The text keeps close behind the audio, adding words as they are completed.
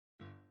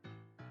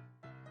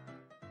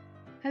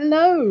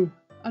Hello,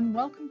 and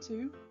welcome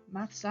to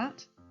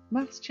MathsAt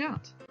Maths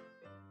Chat.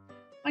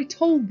 I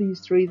told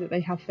these three that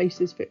they have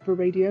faces fit for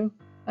radio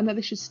and that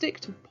they should stick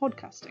to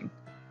podcasting,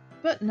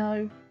 but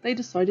no, they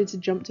decided to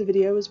jump to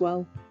video as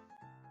well.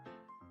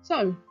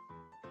 So,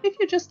 if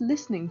you're just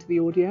listening to the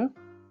audio,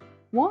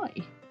 why?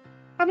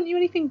 Haven't you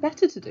anything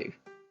better to do?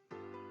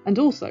 And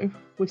also,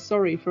 we're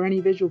sorry for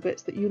any visual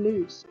bits that you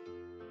lose.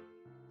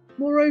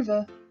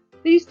 Moreover,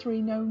 these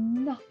three know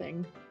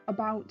nothing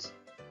about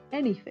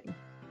anything.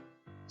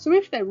 So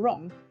if they're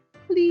wrong,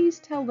 please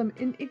tell them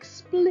in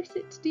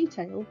explicit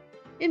detail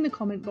in the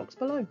comment box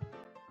below.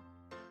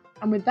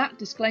 And with that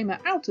disclaimer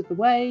out of the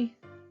way,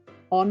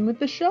 on with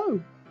the show.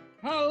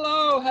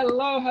 Hello,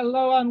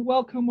 and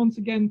welcome once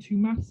again to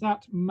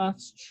MathsAt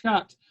Maths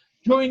Chat.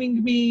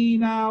 Joining me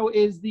now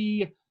is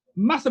the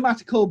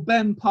mathematical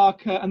Ben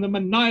Parker and the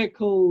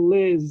maniacal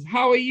Liz.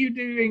 How are you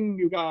doing,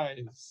 you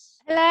guys?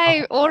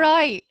 Hello, all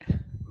right.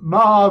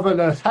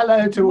 Marvellous.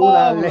 Hello to all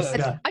our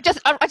listeners. I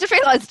just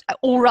realised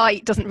all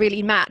right doesn't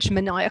really match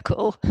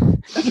maniacal.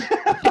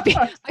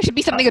 I should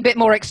be something a bit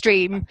more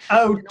extreme.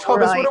 Oh,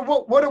 Thomas, right.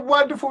 what a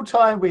wonderful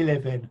time we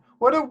live in.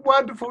 What a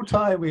wonderful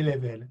time we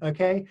live in,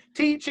 okay?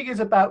 Teaching is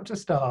about to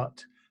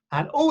start,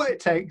 and all it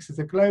takes is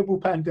a global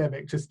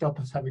pandemic to stop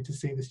us having to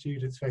see the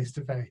students face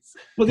to face.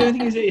 Well, the only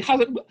thing is, it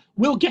hasn't.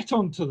 We'll get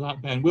onto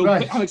that, Ben.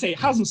 Right. Like I say, it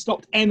hasn't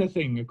stopped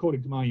anything,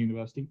 according to my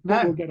university. But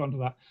No. We'll get onto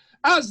that.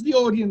 As the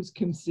audience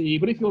can see,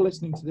 but if you're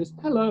listening to this,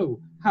 hello,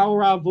 how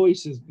are our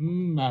voices?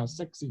 Our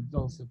sexy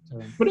dulcet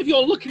tones. But if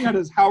you're looking at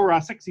us, how are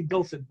our sexy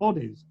dulcet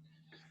bodies?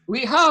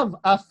 We have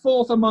a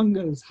fourth among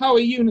us. How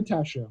are you,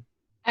 Natasha?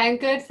 I'm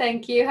good,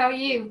 thank you. How are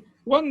you?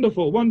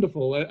 Wonderful.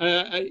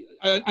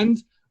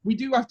 And we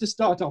do have to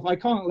start off. I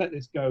can't let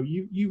this go.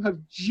 You have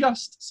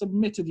just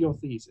submitted your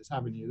thesis,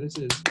 haven't you? This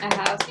is I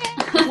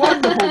have.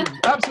 wonderful,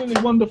 absolutely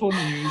wonderful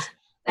news.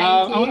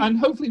 Thank you. And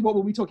hopefully what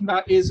we'll be talking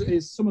about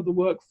is some of the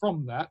work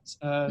from that.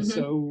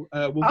 So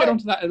we'll get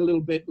onto that a little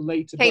bit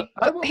later. Okay,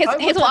 But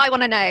here's what I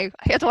want to know.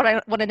 Here's what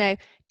I want to know.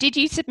 Did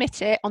you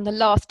submit it on the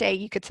last day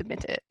you could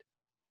submit it?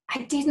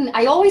 I didn't.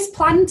 I always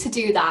planned to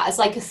do that as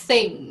like a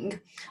thing,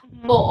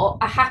 but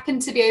I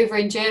happened to be over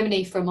in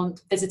Germany for a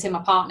month visiting my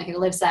partner who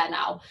lives there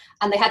now,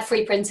 and they had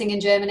free printing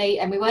in Germany,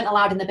 and we weren't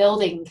allowed in the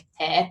building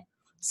here.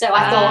 So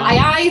I thought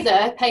I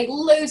either pay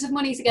loads of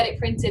money to get it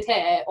printed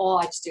here,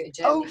 or I just do it in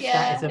Germany. Oh,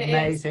 Yeah, that is it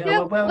amazing. Yeah,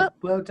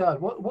 Well done.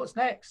 What's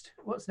next?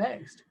 What's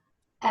next?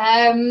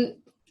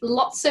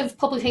 Lots of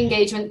public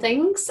engagement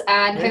things,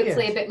 and Brilliant.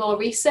 hopefully a bit more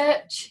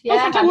research.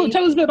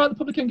 tell us a bit about the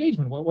public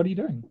engagement. What are you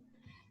doing?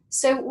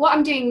 So what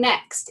I'm doing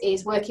next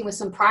is working with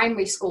some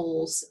primary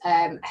schools,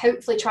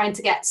 hopefully trying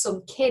to get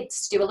some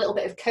kids to do a little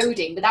bit of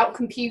coding without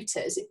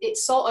computers.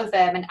 It's sort of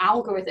an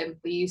algorithm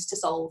we use to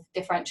solve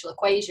differential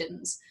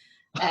equations.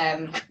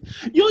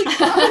 You're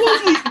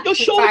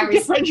solving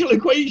differential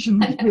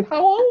equations with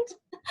how old?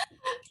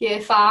 Year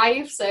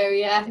 5, so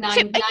yeah,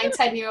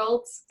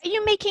 10-year-olds. Are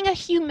you making a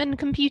human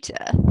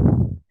computer?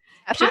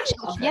 Kind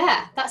of,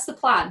 yeah, that's the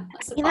plan.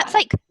 That's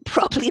like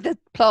probably the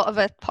plot of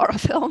a horror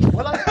film.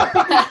 Well,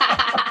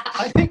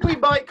 I think we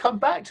might come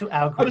back to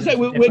algorithms. I would say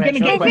we're going to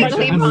get back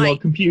to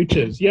analog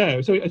computers. Yeah,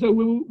 so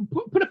we'll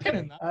put a pin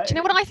in that. Do you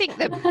know what I think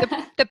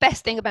the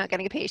best thing about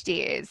getting a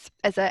PhD is,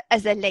 as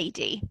a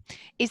lady,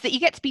 is that you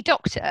get to be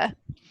doctor,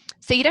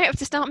 so you don't have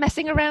to start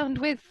messing around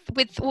with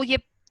all your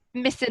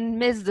Miss and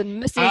Ms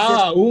and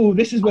Mrs.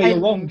 This is where you're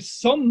wrong.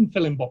 Some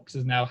filling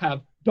boxes now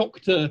have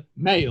Doctor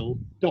Male,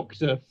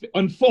 Doctor.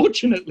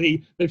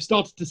 Unfortunately, they've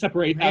started to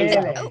separate those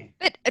out. Really?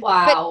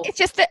 Wow. But it's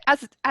just that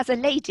as a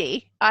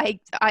lady, I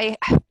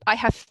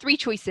have 3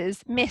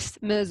 choices: Miss,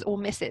 Ms, or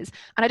Mrs,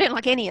 and I don't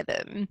like any of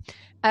them.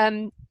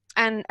 And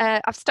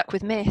I've stuck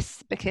with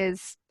Miss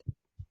because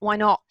why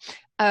not?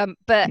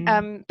 But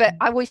I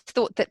always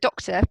thought that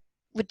Doctor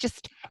would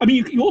just. I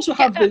mean, you also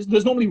have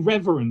there's normally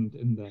Reverend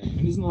in there,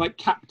 and isn't it like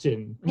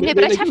Captain? I know,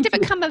 but I'd have to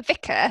become a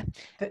vicar,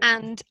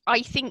 and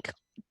I think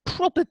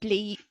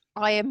probably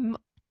I am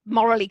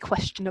morally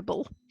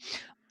questionable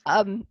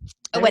when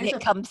it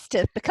comes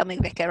to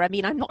becoming vicar. I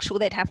mean, I'm not sure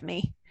they'd have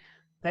me.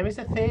 There is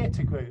a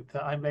theatre group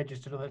that I'm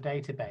registered on the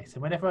database,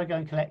 and whenever I go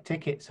and collect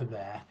tickets from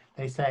there,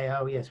 they say,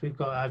 "Oh yes,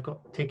 I've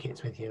got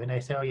tickets with you," and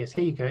they say, "Oh yes,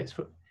 here you go. It's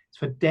for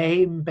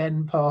Dame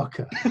Ben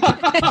Parker."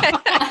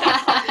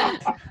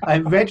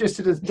 I'm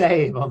registered as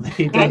Dame on the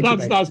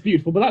database. That's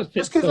beautiful, but that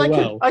fits so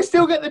well. I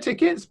still get the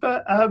tickets,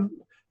 but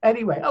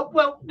anyway. Oh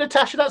well,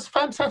 Natasha, that's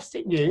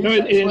fantastic news. No,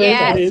 it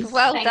is.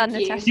 Well Thank done,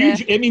 you. Natasha.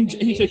 Huge. I mean,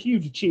 Thank it's you. a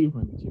huge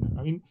achievement. You know,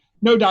 I mean,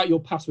 no doubt you'll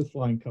pass with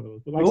flying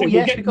colours. But like I say,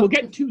 yes, we'll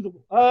get to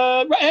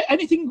the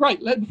anything right.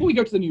 Before we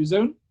go to the news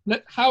zone,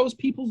 how's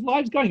people's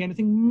lives going?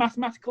 Anything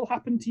mathematical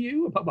happened to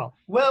you?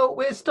 Well,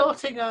 we're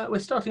starting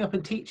up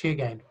in teaching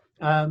again.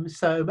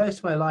 So most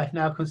of my life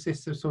now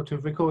consists of sort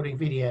of recording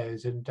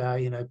videos and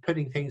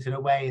putting things in a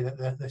way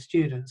that the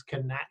students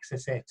can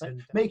access it,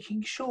 and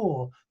making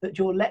sure that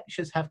your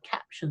lectures have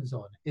captions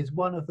on is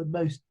one of the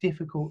most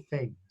difficult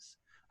things.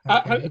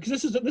 Because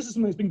this is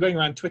something that's been going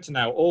around Twitter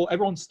now.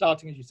 Everyone's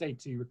starting, as you say,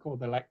 to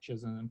record their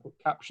lectures and put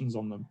captions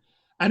on them.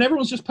 and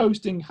everyone's just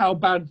posting how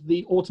bad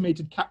the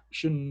automated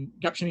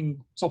captioning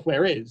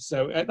software is.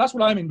 So that's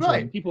what I'm enjoying.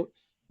 Right. People,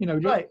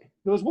 just, Right.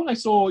 there was one I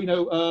saw, I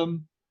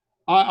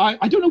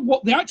don't know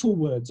what the actual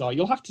words are.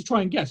 You'll have to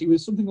try and guess. It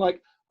was something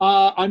like,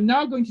 I'm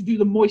now going to do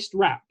the moist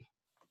wrap.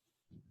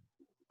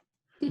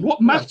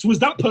 What maths was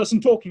that person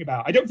talking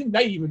about? I don't think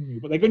they even knew,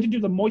 but they're going to do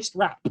the moist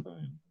wrap.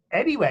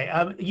 Anyway,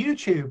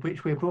 YouTube,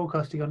 which we're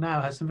broadcasting on now,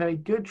 has some very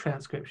good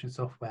transcription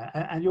software,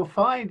 and you'll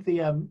find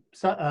the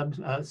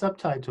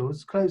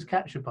subtitles, closed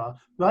caption bar,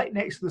 right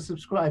next to the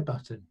subscribe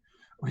button,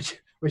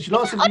 which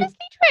lots of you... Honestly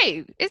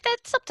true. Is there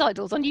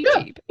subtitles on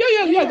YouTube?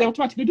 Yeah. They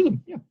automatically do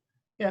them.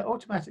 Yeah,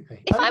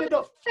 automatically. If I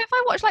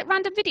watch like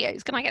random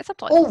videos, can I get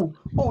subtitles?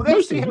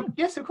 Let's see.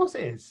 Yes, of course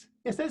it is.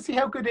 Yes, let's see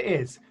how good it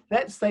is.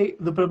 Let's say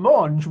the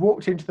blancmange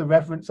walked into the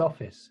reverend's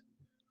office.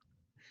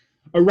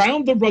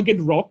 Around the rugged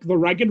rock, the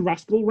ragged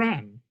rascal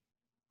ran.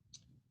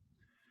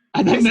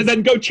 And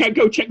then go check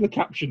the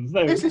captions.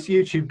 There. This is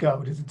YouTube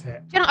gold, isn't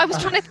it? I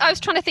was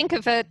trying to think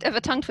of a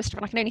tongue twister,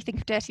 and I can only think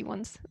of dirty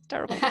ones. It's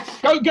terrible.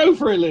 Go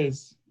for it,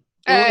 Liz.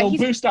 It'll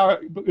boost our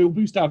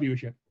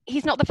viewership.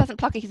 He's not the pheasant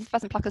plucker. He's the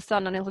pheasant plucker's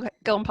son, and he'll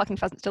go on plucking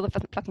pheasants till the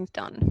pheasant plucking's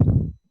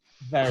done.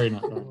 Very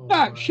nice.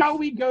 Now, shall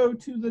we go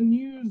to the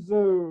news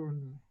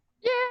zone?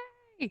 Yay!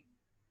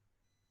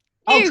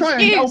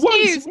 News.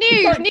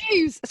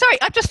 Sorry,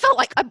 I just felt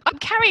like I'm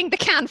carrying the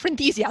can for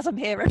enthusiasm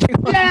here,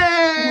 everyone.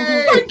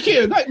 Yay! Thank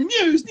you.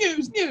 News.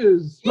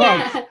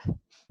 Yeah.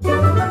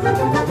 So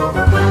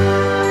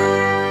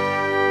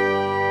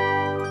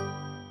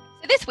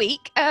this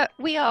week,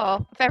 we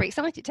are very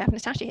excited to have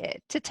Natasha here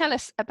to tell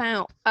us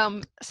about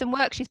some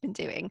work she's been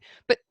doing.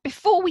 But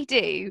before we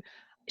do,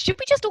 should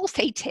we just all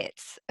say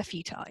tits a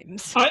few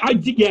times?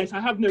 Yes, I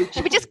have no.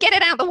 Should we just get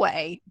it out of the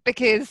way?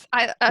 Because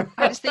I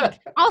just think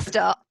I'll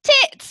start.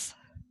 Tits.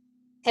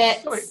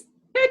 Tits. Sorry.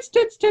 Tits.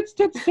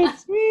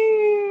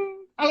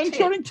 Alan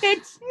Turing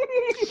tits.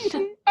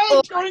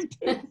 Alan Turing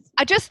tits.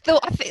 I just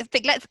thought. I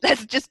think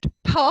let's just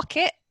park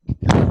it.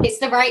 It's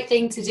the right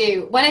thing to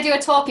do. When I do a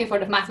talk in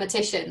front of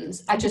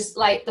mathematicians, I just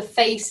like the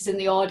faces in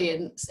the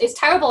audience. It's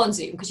terrible on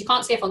Zoom because you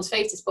can't see everyone's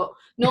faces, but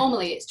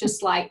normally it's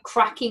just like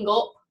cracking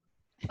up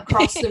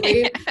across the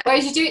room.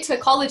 Whereas you do it to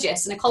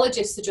ecologists, and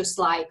ecologists are just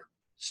like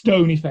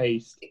stony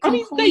faced. I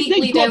mean,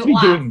 they've got to be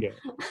doing it.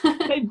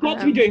 They've got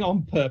to be doing it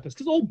on purpose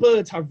because all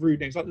birds have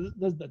rude names. Like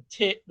there's the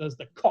tit, there's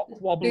the cock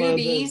wobbler,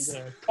 boobies.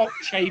 There's the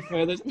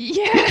cockchafer,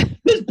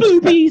 There's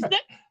boobies.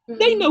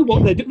 They know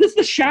what they're doing. There's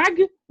the shag.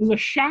 There's a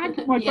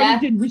shag. My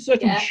friend did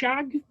research on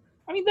shag.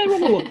 I mean, they're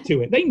all up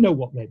to it. They know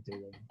what they're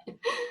doing.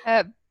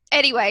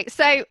 Anyway,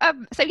 so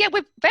yeah,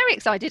 we're very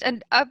excited,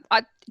 and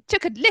I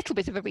took a little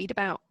bit of a read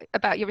about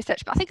your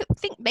research, but I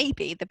think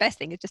maybe the best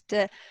thing is just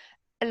to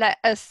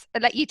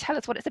let you tell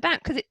us what it's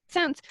about, because it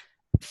sounds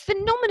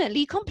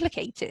phenomenally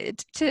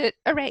complicated to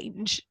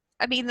arrange.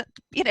 I mean,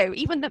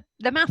 even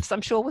the maths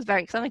I'm sure was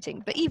very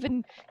exciting, but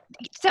even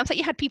it sounds like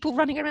you had people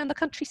running around the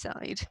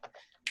countryside.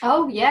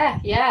 Oh yeah.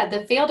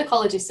 The field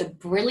ecologists are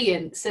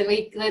brilliant. So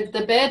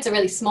the birds are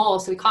really small,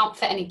 so we can't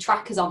fit any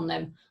trackers on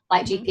them,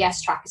 like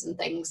GPS trackers and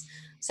things.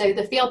 So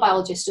the field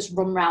biologists just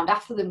run around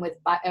after them with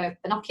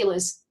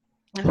binoculars,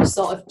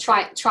 sort of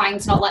trying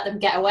to not let them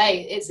get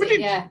away.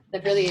 They're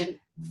brilliant.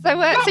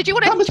 So do you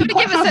want to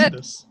give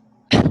us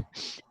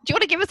do you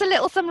want to give us a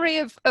little summary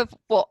of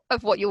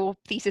what your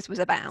thesis was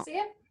about?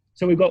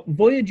 So we've got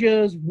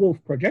Voyager's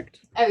Wolf Project.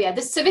 Oh yeah,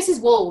 this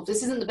is wolves.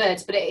 This isn't the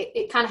birds, but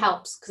it kind of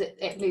helps because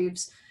it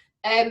moves.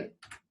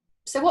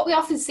 So what we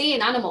often see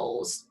in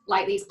animals,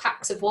 like these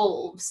packs of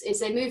wolves,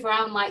 is they move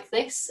around like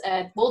this.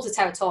 Wolves are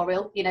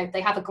territorial.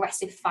 They have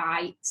aggressive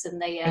fights,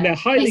 and they're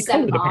highly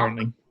coloured,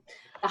 apparently.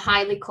 They're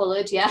highly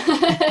coloured, yeah.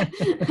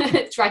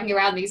 Dragging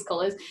around these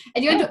colours.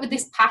 And you end up with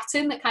this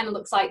pattern that kind of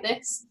looks like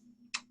this.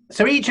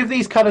 So each of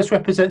these colours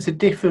represents a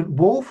different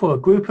wolf or a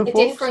group of wolves?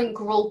 A different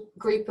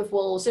group of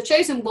wolves. They've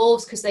chosen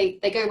wolves because they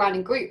go around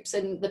in groups,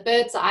 and the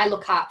birds that I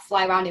look at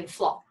fly around in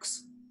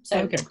flocks.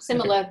 So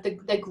similar,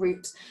 they're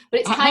groups. But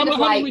it's how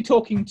many are we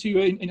talking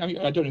to? I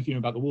don't know if you know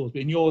about the wolves,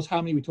 but in yours,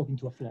 how many are we talking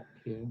to a flock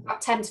here?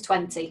 About 10 to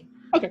 20.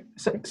 Okay.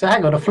 So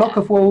hang on, a flock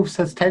of wolves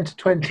has 10 to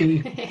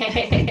 20.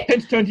 10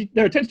 to 20.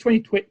 There are 10 to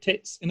 20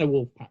 tits in a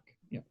wolf pack.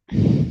 Yeah.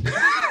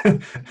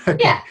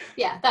 Okay.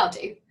 Yeah, that'll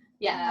do.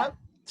 Yeah.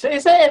 So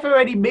is there ever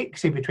any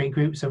mixing between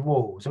groups of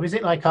wolves, or is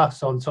it like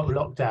us on sort of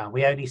lockdown?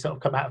 We only sort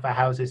of come out of our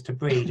houses to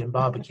breed and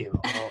barbecue?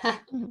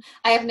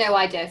 I have no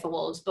idea for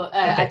wolves, but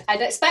I'd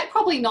expect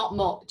probably not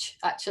much,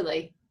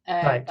 actually.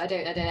 Right. I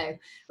don't know.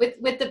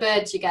 With the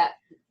birds, you get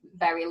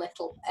very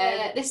little.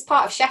 This is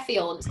part of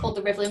Sheffield. It's called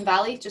the Rivlin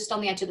Valley, just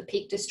on the edge of the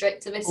Peak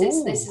District. So this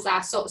is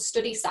our sort of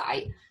study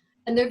site.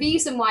 And the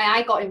reason why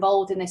I got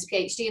involved in this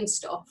PhD and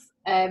stuff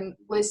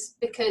was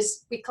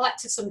because we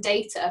collected some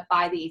data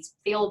by these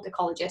field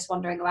ecologists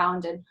wandering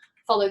around and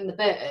following the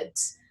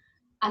birds.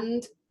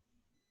 And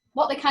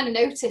what they kind of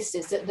noticed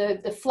is that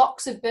the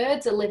flocks of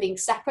birds are living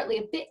separately,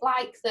 a bit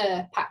like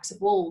the packs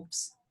of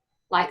wolves,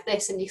 like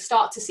this. And you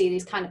start to see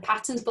these kind of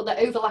patterns, but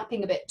they're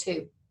overlapping a bit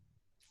too.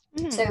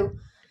 So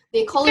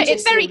the ecologists...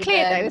 It's very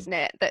clear though, isn't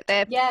it, that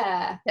they're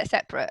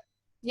separate?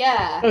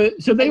 Yeah.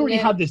 So they And, already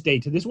had this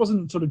data. This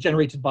wasn't sort of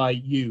generated by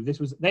you.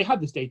 They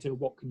had this data.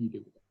 What can you do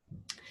with it?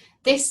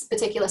 This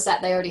particular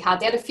set they already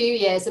had. They had a few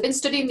years. They've been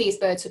studying these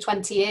birds for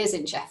 20 years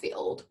in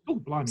Sheffield. Oh,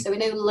 blimey. So we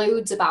know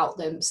loads about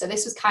them. So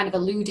this was kind of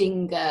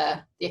eluding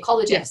the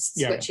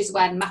ecologists, which is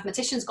when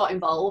mathematicians got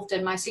involved,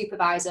 and my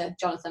supervisor,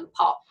 Jonathan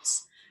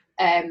Potts,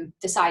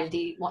 decided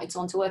he wanted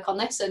someone to work on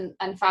this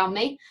and found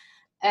me.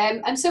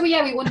 And so,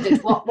 we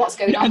wondered what's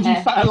going on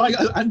here.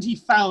 And he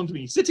found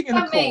me sitting in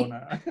a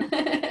corner.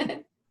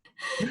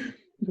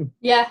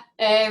 Yeah.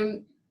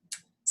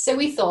 So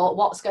we thought,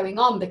 what's going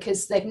on?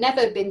 Because they've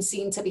never been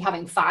seen to be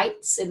having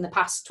fights in the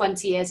past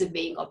 20 years of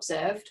being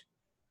observed.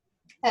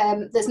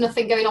 There's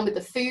nothing going on with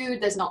the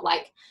food. There's not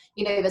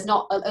there's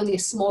not only a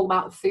small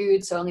amount of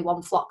food, so only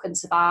one flock can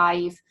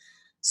survive.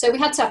 So we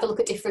had to have a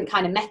look at different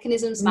kind of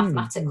mechanisms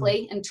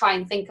mathematically and try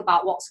and think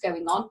about what's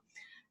going on.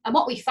 And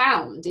what we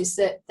found is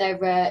that they're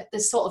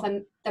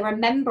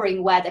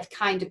remembering where they've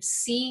kind of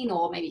seen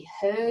or maybe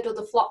heard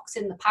other flocks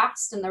in the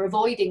past, and they're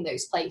avoiding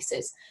those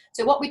places.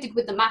 So what we did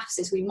with the maths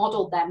is we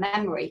modelled their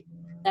memory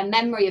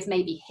of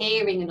maybe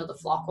hearing another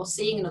flock or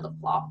seeing another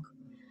flock.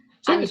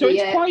 So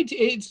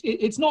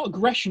it's not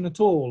aggression at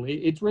all.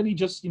 It's really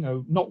just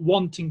not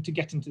wanting to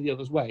get into the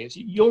other's way. It's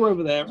you're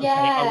over there. Okay,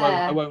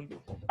 I won't.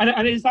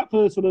 And is that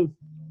for sort of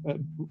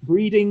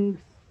breeding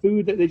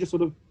food that they just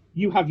sort of,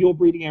 you have your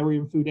breeding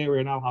area and food area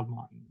and I'll have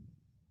mine?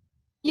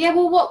 Yeah,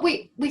 well, what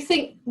we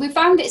think, we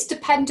found it's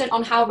dependent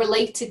on how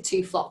related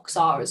two flocks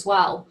are as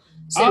well.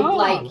 So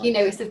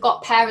if they've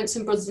got parents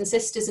and brothers and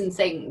sisters and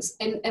things,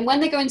 and when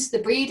they go into the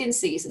breeding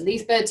season,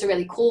 these birds are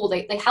really cool.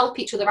 They help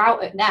each other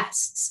out at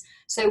nests.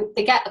 So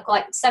they get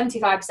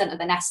 75% of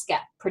the nests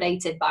get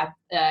predated by,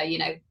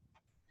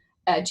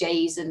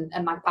 jays and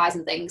magpies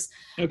and things.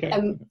 Okay.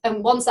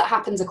 And once that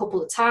happens a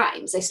couple of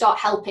times, they start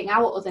helping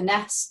out other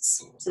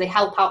nests. So they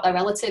help out their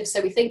relatives.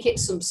 So we think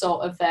it's some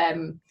sort of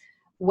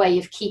way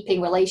of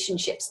keeping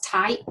relationships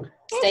tight,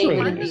 staying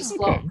within these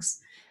flocks.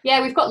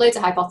 Yeah, we've got loads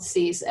of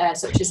hypotheses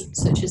such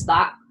as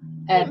that.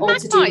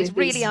 Magpies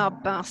really are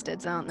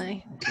bastards, aren't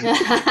they?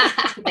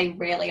 They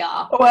really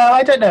are. Well,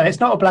 I don't know. It's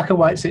not a black and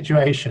white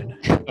situation.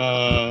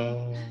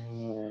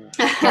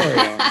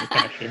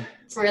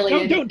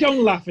 Brilliant.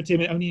 Don't laugh at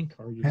him. It only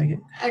encourages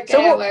him. Okay.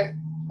 So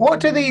what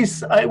do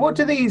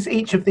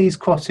each of these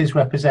crosses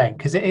represent?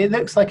 Because it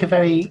looks like a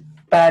very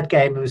bad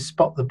game of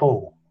spot the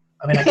ball.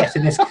 I mean, I guess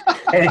in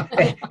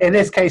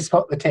this case,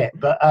 spot the tip.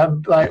 But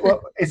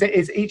what is it?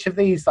 Is each of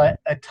these like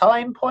a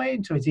time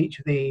point, or is each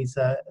of these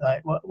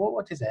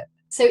what is it?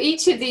 So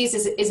each of these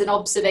is an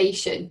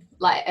observation.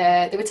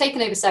 They were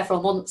taken over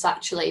several months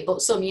actually,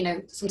 but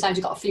sometimes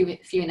you got a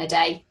few in a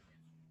day.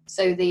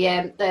 So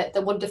the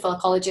wonderful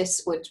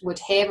ecologists would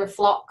hear a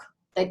flock.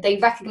 They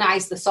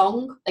recognise the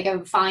song. They go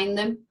and find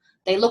them.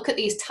 They look at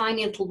these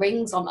tiny little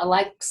rings on their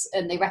legs,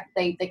 and they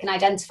can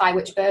identify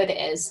which bird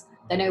it is.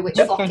 They know which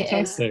flock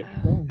fantastic.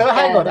 it is. So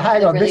hang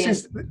on.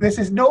 Brilliant. This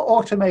is not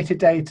automated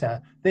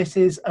data. This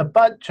is a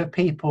bunch of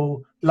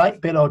people like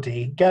Bill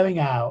Oddie going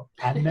out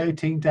and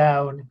noting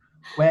down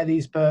where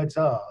these birds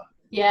are.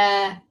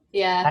 Yeah.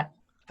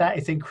 That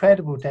is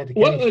incredible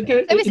dedication.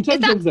 In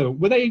terms of though,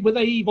 were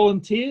they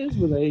volunteers?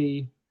 Were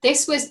they?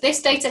 This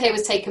data here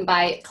was taken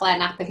by Claire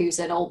Napper, who's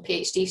an old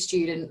PhD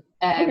student,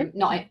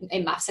 not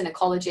in maths and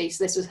ecology.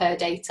 So this was her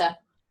data.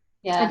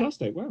 Yeah.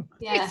 Fantastic! Wow.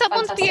 Yeah.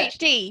 Someone's fantastic.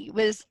 PhD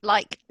was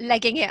like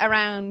legging it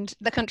around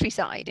the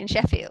countryside in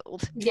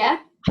Sheffield. Yeah.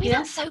 I mean,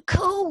 that's so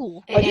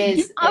cool. It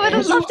is. I would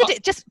have loved to do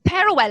just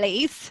pair of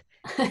wellies,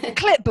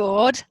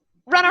 clipboard,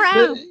 run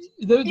around.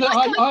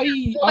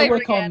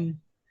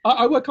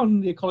 I work on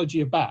the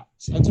ecology of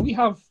bats, and so we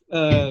have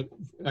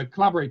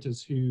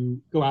collaborators who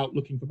go out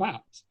looking for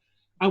bats.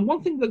 And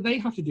one thing that they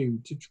have to do,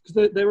 because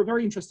they're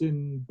very interested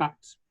in bat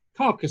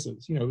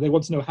carcasses, they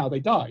want to know how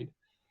they died.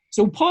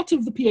 So part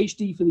of the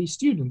PhD for these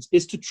students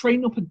is to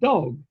train up a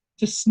dog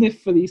to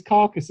sniff for these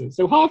carcasses.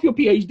 So half your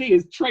PhD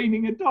is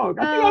training a dog.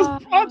 I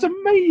think that's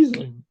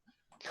amazing.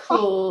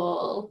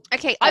 Cool.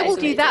 Okay, I will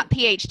do that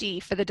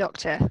PhD for the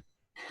doctor.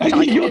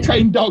 You'll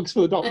train dogs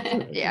for the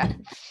doctor. Yeah.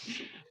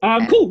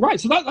 Cool. Right.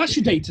 So that's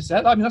your data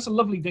set. I mean, that's a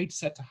lovely data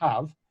set to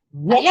have.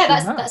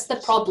 That's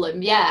the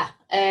problem. Yeah.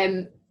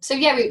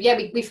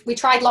 We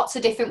tried lots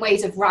of different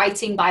ways of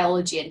writing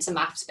biology into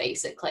maths,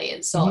 basically,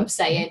 and sort of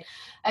saying,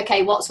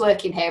 okay, what's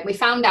working here? And we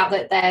found out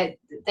that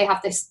they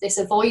have this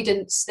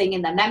avoidance thing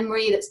in their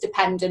memory that's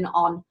dependent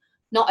on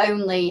not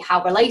only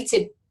how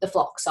related the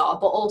flocks are,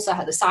 but also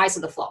how the size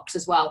of the flocks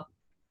as well.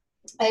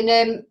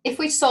 And if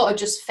we sort of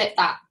just fit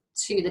that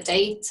to the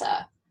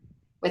data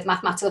with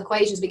mathematical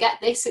equations, we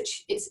get this,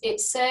 which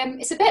it's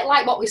a bit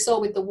like what we saw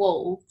with the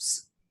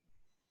wolves.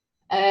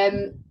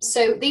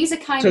 So these are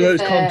kind of... So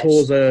those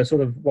contours are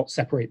sort of what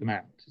separate them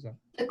out, is that?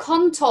 The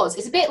contours,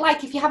 it's a bit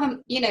like if you have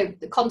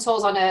the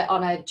contours on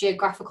a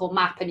geographical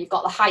map and you've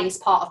got the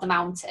highest part of the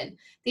mountain.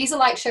 These are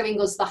like showing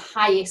us the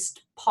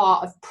highest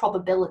part of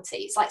probability.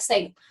 It's like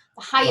saying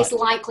the highest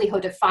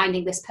likelihood of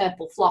finding this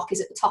purple flock is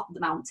at the top of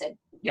the mountain.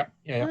 Yeah.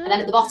 And then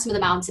at the bottom of the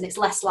mountain, it's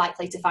less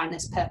likely to find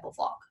this purple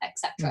flock,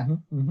 etc.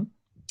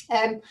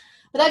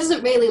 But that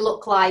doesn't really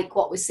look like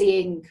what we're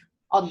seeing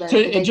on the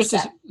So, data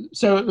set.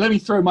 so let me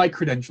throw my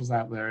credentials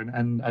out there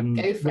and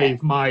Go for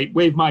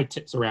wave my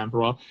tips around for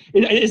a while.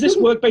 Is this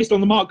work based on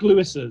the Mark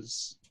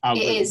Lewis's algorithms?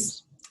 It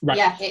is. Right.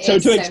 Yeah, it so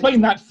is. to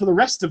explain that for the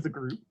rest of the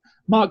group,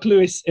 Mark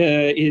Lewis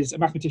is a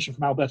mathematician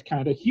from Alberta,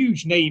 Canada,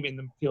 huge name in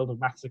the field of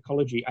maths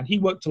ecology, and he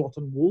worked a lot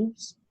on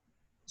wolves.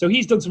 So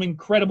he's done some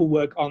incredible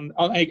work on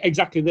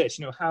exactly this.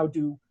 How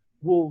do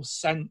wolves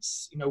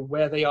sense,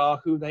 where they are,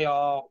 who they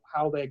are,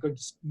 how they're going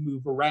to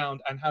move around,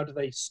 and how do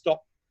they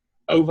stop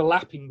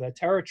overlapping their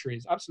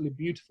territories. Absolutely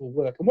beautiful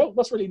work. And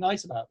what's really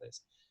nice about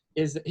this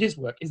is that his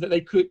work is that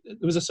there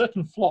was a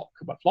certain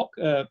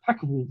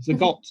pack of wolves that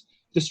got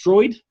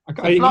destroyed.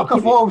 A flock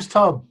of wolves,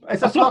 Tom.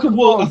 It's a flock of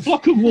wolves. A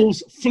flock of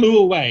wolves flew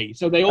away.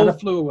 So they all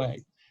flew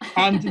away.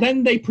 And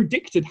then they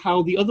predicted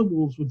how the other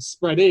wolves would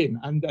spread in,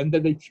 and then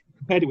they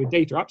compared it with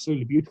data.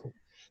 Absolutely beautiful.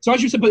 So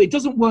as you said, but it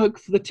doesn't work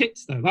for the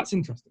tits, though. That's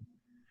interesting.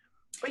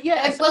 But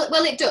yeah,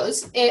 well, it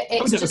does.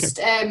 It's just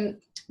okay.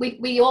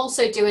 We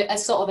also do it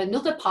as sort of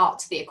another part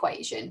to the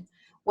equation,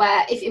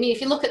 where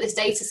if you look at this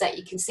data set,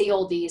 you can see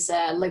all these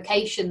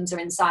locations are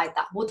inside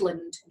that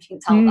woodland. If you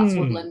can tell that's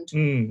woodland.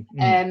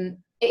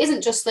 It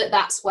isn't just that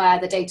that's where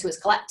the data was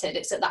collected,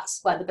 it's that that's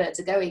where the birds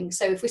are going.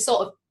 So if we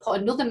sort of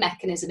put another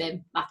mechanism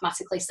in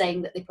mathematically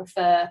saying that they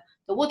prefer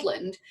the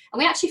woodland, and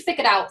we actually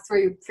figured out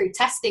through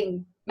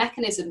testing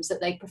mechanisms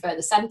that they prefer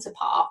the centre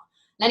part.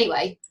 And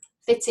anyway,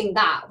 fitting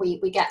that, we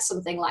get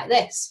something like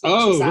this,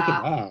 which is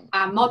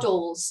our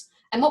models.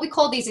 And what we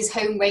call these is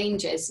home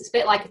ranges. It's a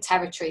bit like a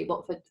territory,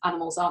 but for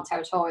animals aren't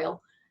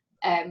territorial.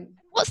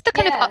 What's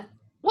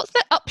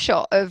the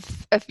upshot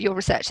of your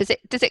research?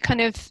 Does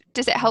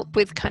it help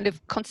with kind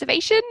of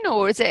conservation,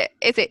 or is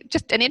it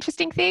just an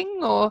interesting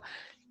thing, or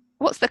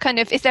what's the kind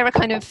of is there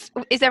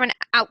an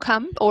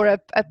outcome or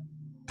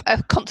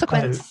a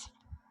consequence?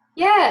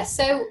 Yeah,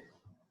 so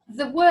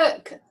the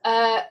work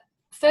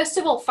first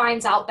of all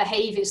finds out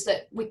behaviours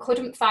that we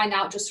couldn't find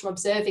out just from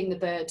observing the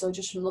birds or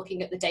just from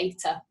looking at the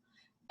data.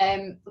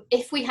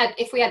 If we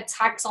had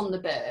tags on the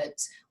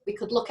birds, we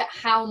could look at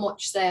how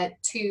much their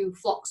two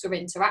flocks were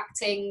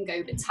interacting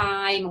over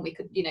time, and we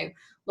could,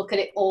 look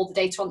at all the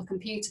data on the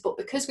computer. But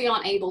because we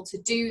aren't able to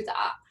do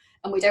that,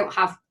 and we don't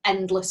have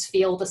endless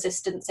field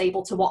assistants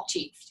able to watch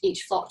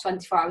each flock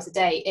 24 hours a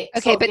day.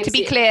 Okay, but to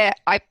be clear,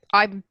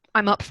 I'm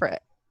up for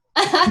it.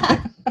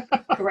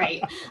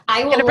 Great.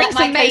 I will let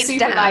my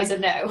co-supervisor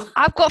know.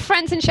 I've got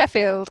friends in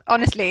Sheffield.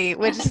 Honestly,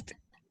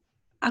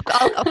 I've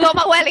got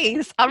my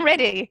wellies. I'm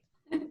ready.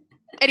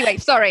 Anyway,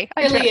 sorry.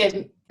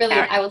 Brilliant.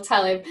 I will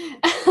tell him.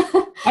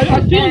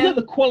 I feel that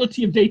the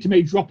quality of data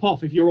may drop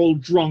off if you're all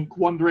drunk,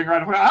 wandering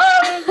around.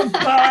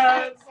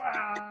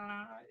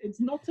 It's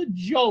not a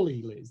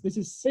jolly, Liz. This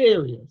is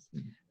serious.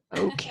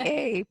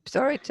 Okay.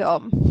 Sorry,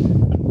 Tom.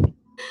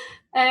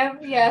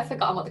 I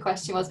forgot what the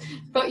question was,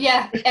 but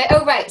yeah.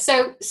 Right.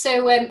 So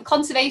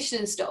conservation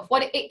and stuff.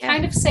 What it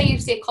kind of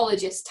saves the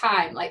ecologist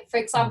time. Like, for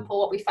example,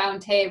 what we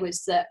found here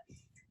was that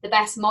the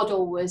best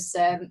model was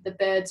the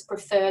birds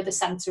prefer the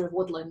centre of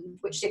woodland,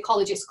 which the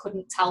ecologists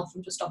couldn't tell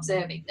from just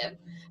observing them.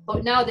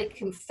 But now they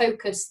can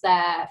focus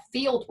their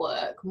field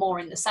work more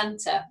in the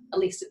centre, at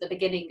least at the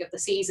beginning of the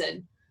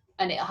season,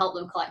 and it'll help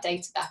them collect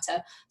data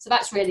better. So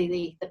that's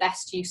really the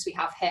best use we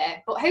have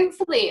here. But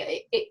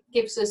hopefully it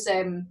gives us...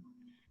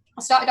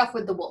 I started off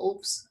with the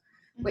wolves,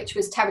 which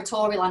was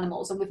territorial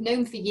animals, and we've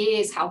known for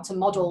years how to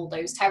model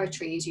those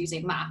territories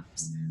using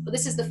maps. But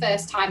this is the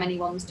first time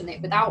anyone's done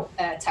it without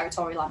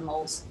territorial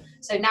animals.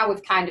 So now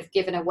we've kind of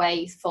given a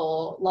way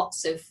for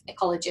lots of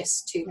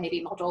ecologists to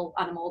maybe model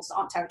animals that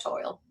aren't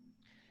territorial.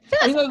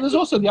 There's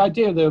also the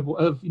idea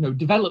of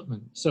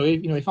development. So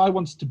if I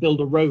wanted to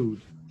build a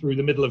road through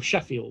the middle of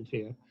Sheffield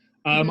here,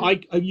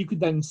 you could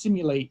then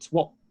simulate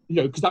what,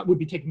 because that would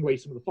be taking away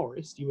some of the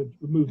forest. You would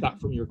remove that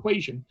from your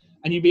equation,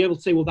 and you'd be able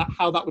to say,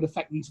 how that would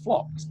affect these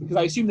flocks. Because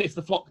I assume that if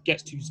the flock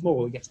gets too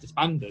small, it gets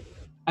disbanded,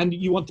 and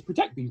you want to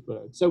protect these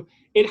birds. So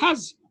it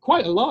has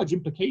quite a large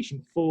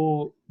implication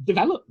for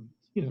development.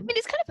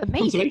 It's kind of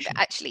amazing that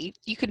actually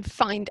you can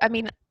find. I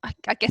mean,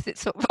 I guess it's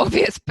sort of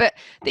obvious, but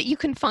that you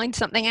can find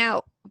something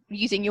out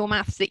using your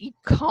maths that you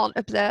can't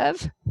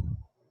observe.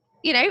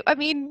 I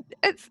mean,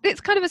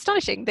 it's kind of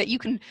astonishing that you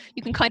can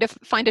kind of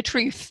find a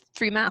truth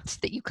through maths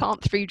that you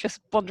can't through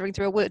just wandering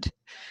through a wood.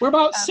 We're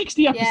about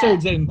 60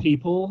 episodes in,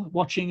 people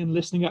watching and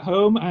listening at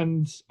home,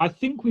 and I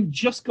think we've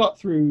just got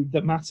through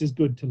that maths is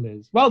good to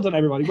Liz. Well done,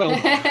 everybody. Well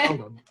done. Well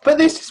done. But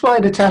this is why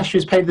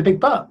Natasha's paid the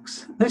big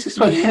bucks. This is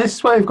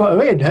why we've got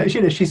her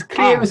in. She's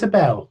clear as a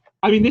bell.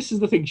 I mean, this is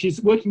the thing.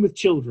 She's working with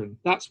children.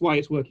 That's why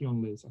it's working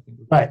on Liz, I think.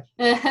 Right.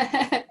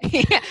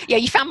 Yeah,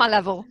 you found my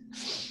level.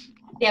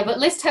 Yeah, but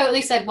Liz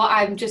totally said what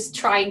I'm just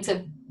trying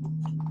to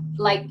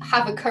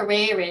have a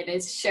career in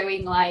is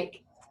showing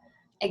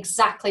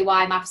exactly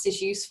why maths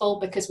is useful,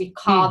 because we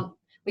can't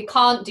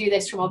do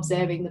this from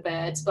observing the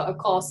birds. But of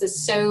course,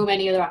 there's so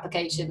many other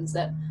applications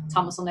that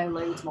Thomas will know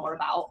loads more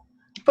about.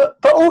 But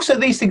also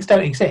these things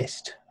don't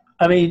exist.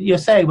 I mean, you're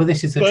saying, well,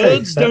 this is the truth.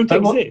 Birds don't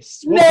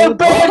exist. No,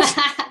 birds.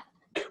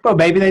 Well,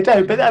 maybe they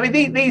don't, but I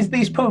mean,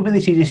 these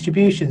probability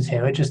distributions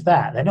here are just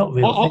that. They're not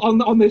real.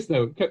 On this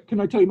though, can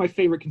I tell you my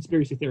favorite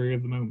conspiracy theory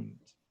of the moment?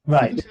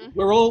 Right.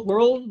 We're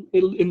all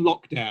in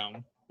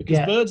lockdown because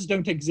Yeah. birds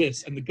don't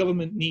exist, and the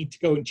government need to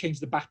go and change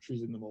the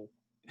batteries in them all.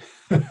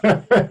 Nice.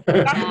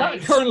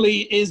 That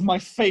currently is my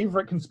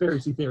favorite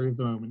conspiracy theory of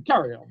the moment.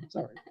 Carry on.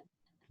 Sorry.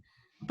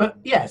 But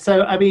yeah,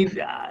 so I mean,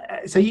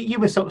 so you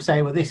were sort of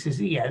saying, well, this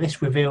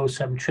reveals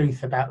some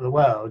truth about the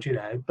world,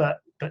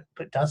 but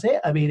does it?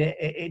 I mean,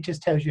 it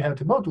just tells you how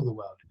to model the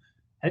world,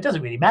 and it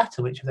doesn't really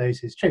matter which of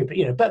those is true.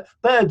 But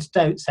birds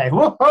don't say,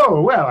 whoa,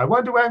 well, I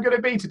wonder where I'm going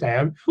to be today.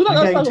 That's what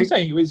I'm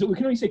saying. Is that we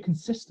can only say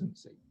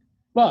consistency,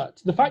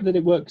 but the fact that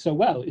it works so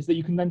well is that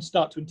you can then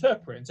start to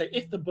interpret and say,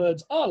 if the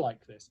birds are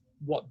like this,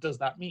 what does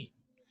that mean?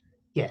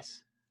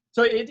 Yes.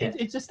 So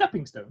it's a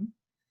stepping stone,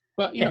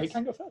 but it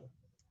can go further.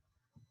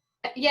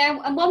 Yeah,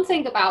 and one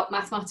thing about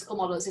mathematical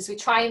models is we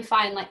try and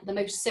find like the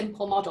most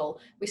simple model.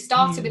 We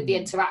started with the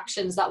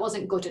interactions, that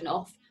wasn't good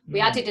enough.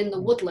 We added in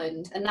the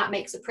woodland, and that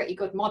makes a pretty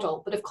good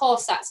model. But of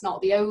course, that's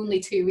not the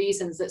only two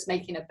reasons that's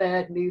making a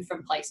bird move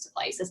from place to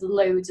place. There's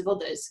loads of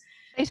others.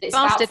 It's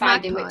about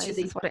finding which of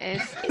these is what it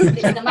is.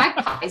 It's the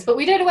magpies, but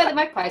we don't know where the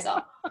magpies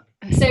are.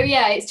 So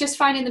yeah, it's just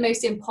finding the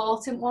most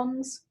important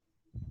ones.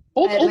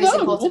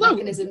 Although,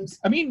 mechanisms.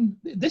 I mean,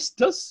 this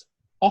does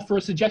offer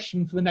a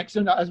suggestion for the next,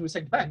 as we were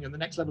saying to Ben, the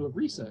next level of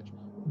research.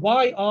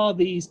 Why are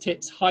these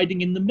tits hiding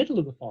in the middle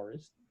of the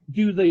forest?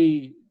 Do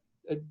the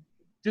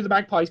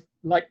magpies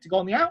like to go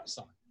on the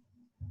outside?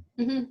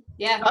 Mm-hmm.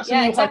 Yeah, that's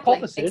a new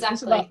hypothesis.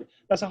 Exactly.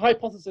 That's a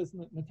hypothesis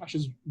that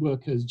Natasha's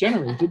work has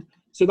generated.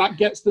 So that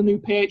gets the new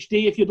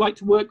PhD. If you'd like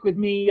to work with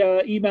me,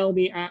 email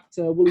me at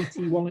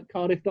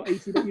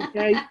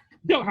woollyt1@cardiff.ac.uk.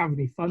 Don't have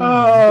any fun.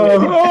 Sorry.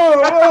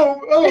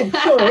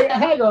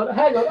 Hang on.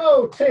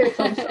 Oh, Tit,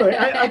 I'm sorry.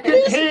 I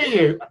couldn't hear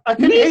you. I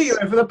couldn't hear you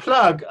over the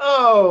plug.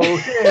 Oh,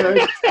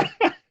 dear.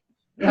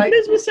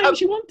 Liz was saying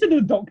she wanted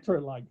a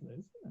doctorate like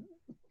this.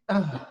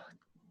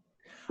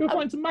 Go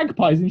find some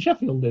magpies in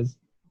Sheffield, Liz.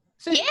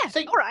 All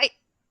right.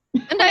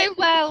 No,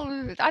 well,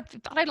 I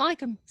don't like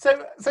them.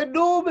 So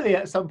normally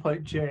at some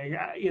point during,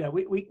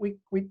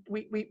 we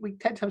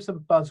tend to have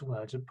some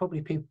buzzwords, and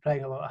probably people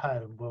playing a lot at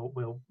home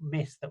will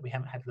miss that we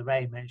haven't had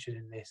Lorraine mentioned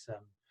in this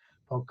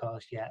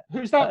podcast yet.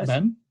 Who's that,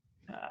 Ben?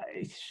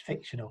 It's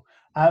fictional,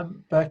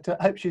 but I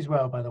hope she's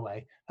well, by the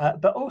way.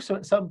 But also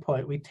at some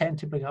point we tend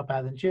to bring up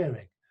Alan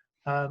Turing,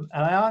 and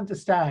I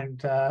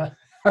understand. No,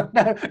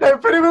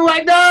 put him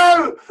away!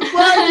 No!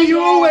 Why do you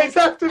always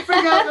have to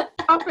bring out the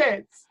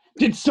puppets?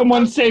 Did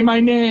someone say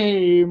my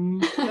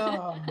name?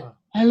 Oh.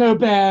 Hello,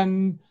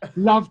 Ben.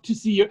 Love to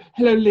see you.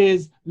 Hello,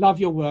 Liz. Love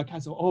your work.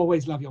 As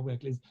always, love your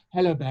work, Liz.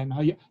 Hello, Ben. How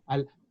are you?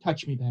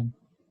 Touch me, Ben.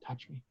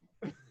 Touch me.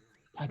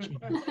 Touch me,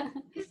 Ben.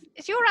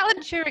 Is your Alan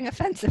Turing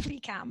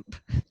offensively camp?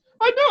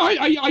 I know.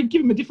 I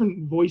give him a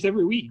different voice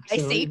every week. I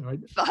see.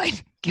 Fine.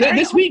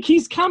 This week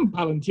he's camp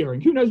Alan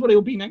Turing. Who knows what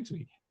he'll be next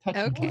week?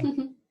 Touch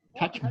me.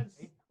 Touch me.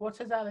 What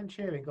has Alan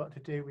Turing got to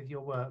do with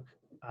your work,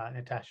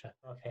 Natasha?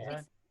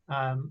 Okay.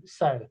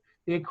 So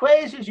the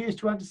equations used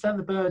to understand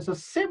the birds are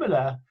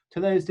similar to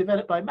those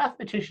developed by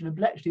mathematician and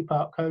Bletchley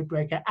Park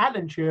codebreaker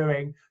Alan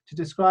Turing to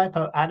describe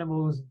how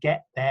animals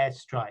get their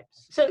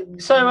stripes. So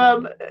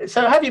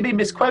have you been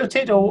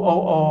misquoted,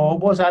 or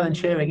was Alan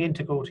Turing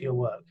integral to your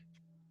work?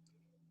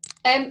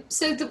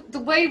 So the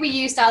way we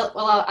used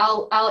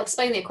I'll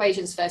explain the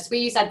equations first. We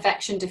used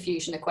advection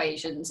diffusion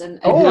equations,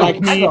 and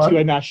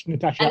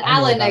Natasha. And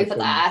Alan over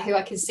there, who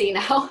I can see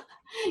now.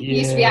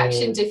 Use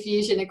reaction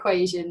diffusion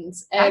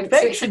equations.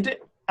 Advection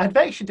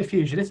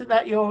diffusion, isn't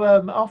that your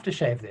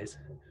aftershave, Liz?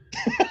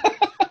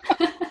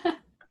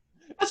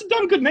 That's a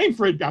damn good name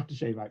for an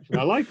aftershave, actually.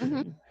 I like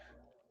it.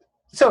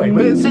 Sorry,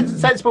 but it's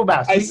sensible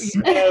mouse. I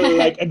smell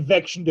like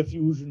advection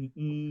diffusion.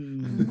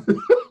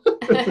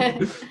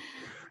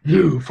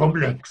 You from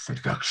Lex,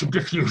 advection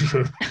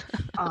diffusion.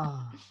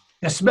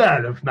 The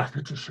smell of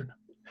mathematician.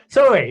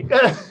 Sorry. No,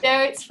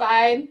 it's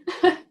fine.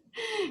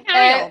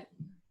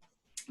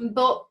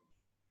 But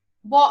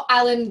what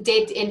Alan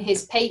did in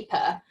his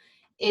paper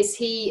is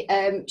he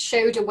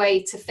showed a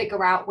way to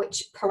figure out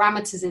which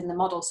parameters in the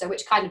model, so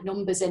which kind of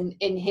numbers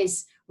in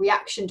his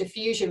reaction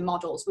diffusion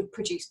models would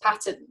produce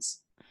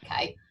patterns.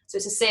 Okay, so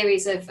it's a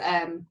series of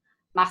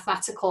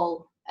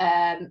mathematical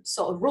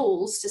sort of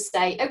rules to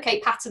say,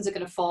 okay, patterns are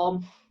going to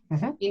form,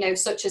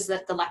 such as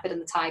the leopard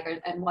and the tiger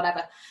and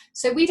whatever.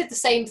 So we did the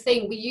same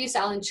thing. We used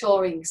Alan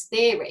Turing's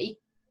theory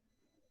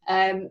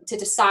to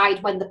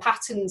decide when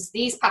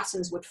these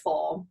patterns would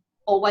form,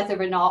 or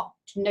whether or not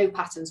no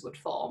patterns would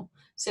form.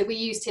 So we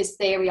used his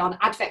theory on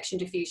advection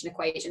diffusion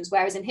equations,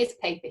 whereas in his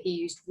paper he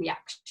used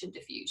reaction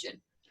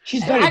diffusion.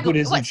 She's very good,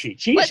 isn't she?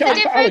 She is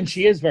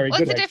very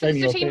good. What's the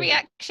difference between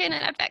reaction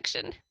and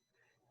advection?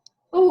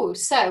 Oh,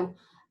 so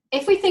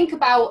if we think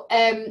about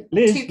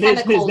two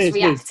chemicals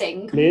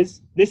reacting.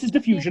 Liz, this is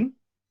diffusion,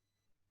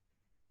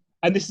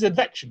 and this is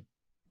advection.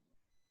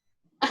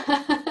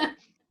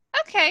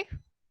 Okay.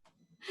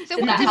 So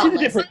you see the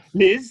difference,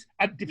 Liz?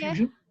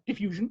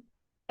 Diffusion,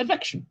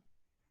 advection.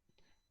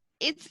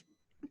 It's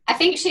I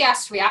think she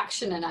asked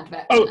reaction and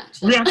advection, Oh,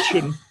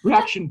 actually.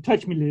 reaction.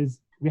 Touch me, Liz.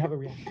 We have a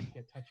reaction.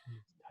 Yeah, touch me,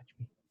 touch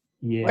me.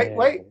 Yeah.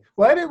 Wait.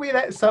 Why don't we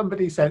let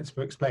somebody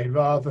sensible explain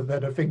rather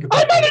than a finger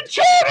I'm poking? not a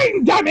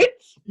Turing, damn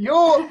it!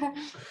 You're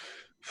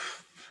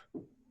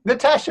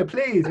Natasha,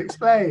 please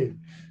explain.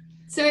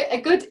 So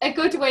a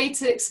good way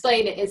to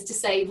explain it is to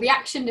say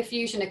reaction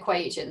diffusion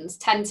equations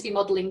tend to be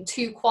modelling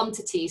two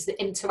quantities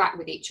that interact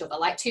with each other,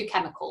 like two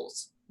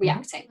chemicals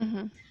reacting.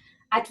 Mm-hmm.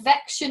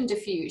 Advection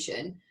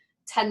diffusion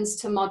tends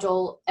to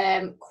model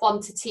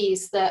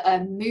quantities that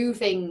are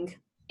moving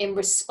in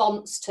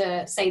response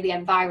to, say, the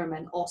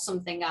environment or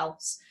something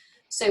else.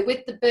 So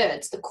with the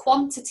birds, the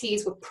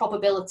quantities were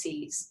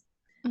probabilities,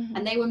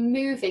 and they were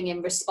moving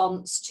in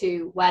response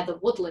to where the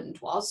woodland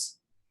was,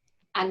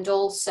 and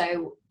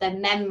also their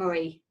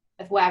memory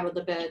of where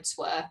other birds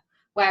were.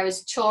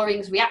 Whereas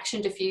Turing's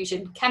reaction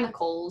diffusion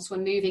chemicals were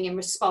moving in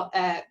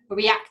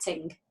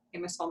reacting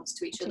in response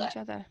to each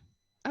other.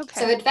 Okay.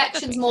 So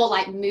advection's more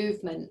like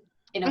movement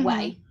in a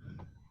way.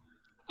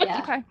 Yeah.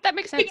 Okay, that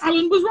makes I sense. think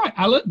Alan was right.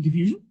 Alan,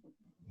 diffusion.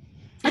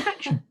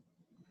 Advection.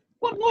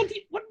 What more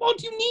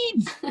do you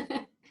need?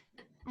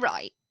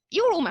 Right.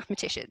 You're all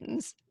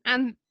mathematicians,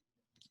 and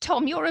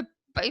Tom, you're a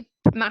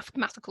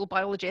mathematical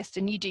biologist,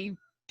 and you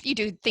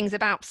do things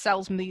about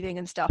cells moving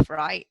and stuff,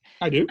 right?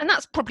 I do. And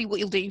that's probably what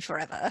you'll do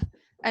forever.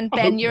 And I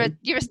Ben, hope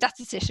you're a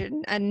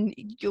statistician, and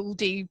you'll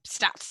do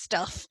stat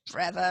stuff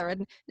forever.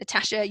 And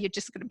Natasha, you're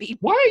just going to be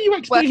Why are you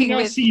explaining Working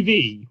our with-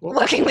 CV? What?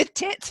 working with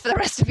tits for the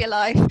rest of your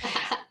life.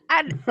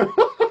 And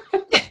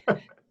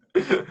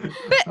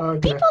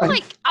But people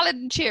like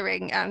Alan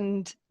Turing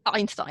and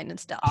Einstein and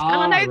stuff, and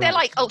I know they're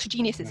right. like ultra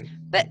geniuses,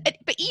 Right.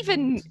 but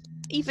even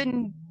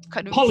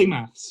kind of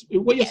Polymaths.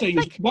 What you're Yeah, saying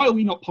like- is, why are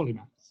we not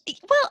polymaths?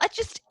 well,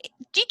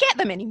 do you get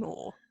them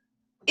anymore?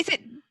 Is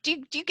it do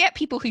you get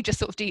people who just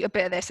sort of do a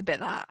bit of this, a bit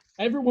of that?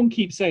 Everyone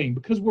keeps saying,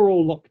 because we're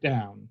all locked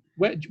down,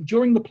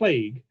 during the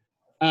plague,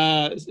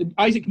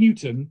 Isaac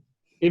Newton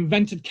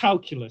invented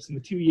calculus in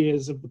the 2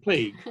 years of the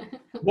plague.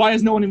 Why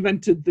has no one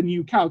invented the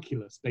new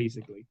calculus,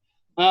 basically?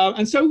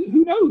 And so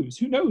who knows?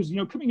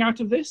 Coming out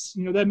of this,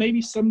 there may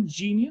be some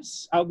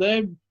genius out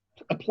there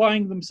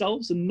applying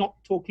themselves and not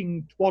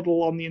talking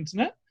twaddle on the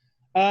internet.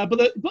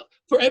 But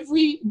for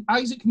every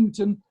Isaac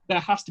Newton,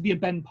 there has to be a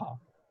Ben Park.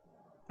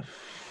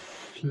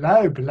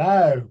 Low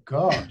blow,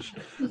 gosh.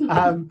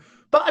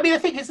 But I mean, I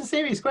think it's a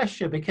serious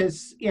question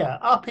because,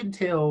 up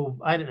until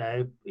I don't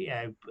know,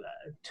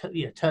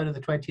 turn of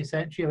the 20th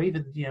century or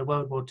even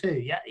World War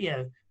II,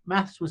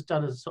 maths was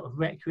done as a sort of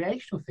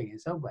recreational thing in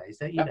some ways.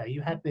 That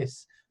you had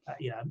this,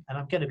 and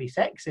I'm going to be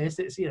sexist.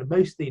 It's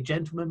mostly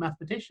gentlemen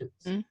mathematicians.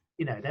 There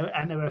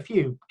were a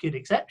few good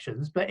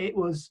exceptions, but it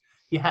was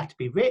you had to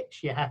be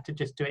rich. You had to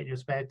just do it in your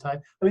spare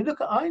time. I mean, look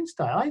at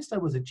Einstein.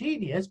 Einstein was a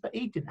genius, but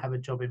he didn't have a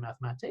job in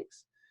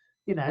mathematics.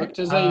 Worked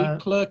as a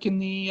clerk in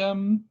the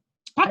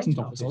patent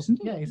office, wasn't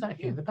he? Yeah,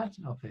 exactly, the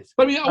patent office.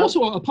 But I mean,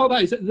 also a part of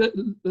that is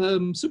that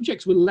the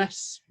subjects were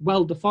less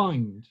well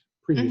defined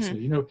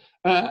previously.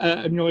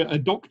 A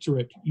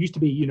doctorate used to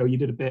be, you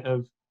did a bit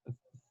of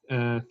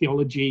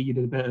theology, you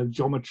did a bit of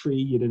geometry,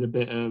 you did a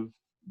bit of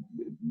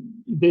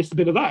this, a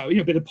bit of that,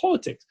 a bit of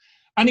politics,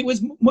 and it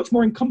was much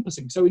more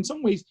encompassing. So in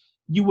some ways,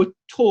 you were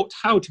taught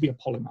how to be a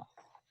polymath,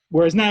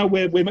 whereas now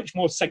we're much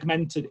more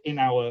segmented in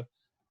our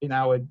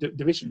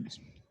divisions.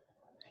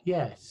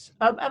 Yes,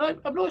 and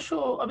I'm not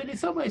sure. I mean, in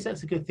some ways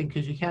that's a good thing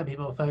because you can be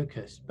more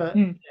focused, but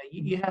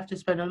you have to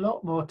spend a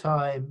lot more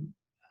time,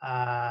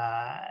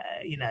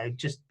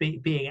 just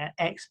being an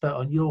expert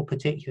on your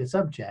particular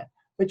subject,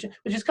 which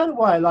is kind of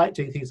why I like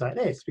doing things like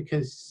this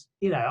because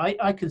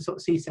I can sort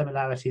of see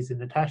similarities in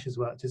Natasha's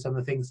work to some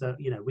of the things that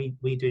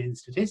we do in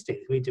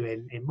statistics, we do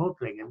in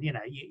modelling, and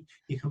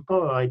you can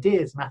borrow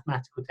ideas,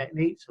 mathematical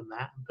techniques from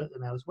that and put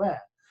them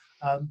elsewhere.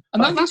 And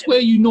that's where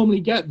you normally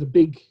get the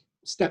big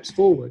steps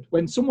forward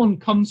when someone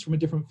comes from a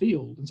different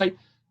field and say,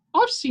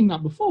 I've seen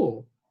that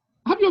before.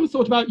 Have you ever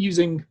thought about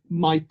using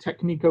my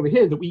technique over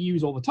here that we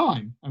use all the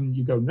time? And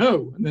you go,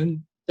 no.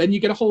 And then you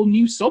get a whole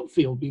new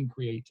subfield being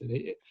created.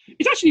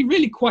 It's actually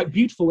really quite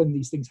beautiful when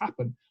these things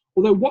happen.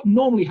 Although what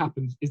normally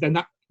happens is then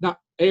that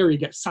area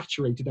gets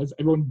saturated as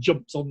everyone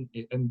jumps on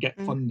it and get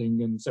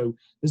funding. And so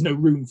there's no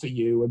room for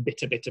you and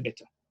bitter.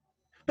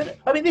 But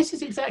I mean, this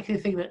is exactly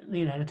the thing that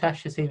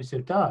Natasha seems to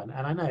have done,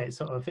 and I know it's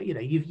sort of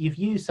you've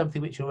used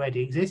something which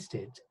already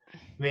existed,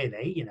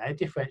 really.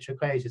 Differential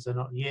equations are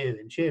not new,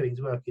 and Turing's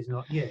work is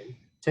not new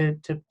to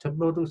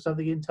model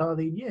something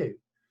entirely new.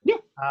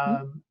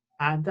 Yeah.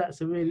 And that's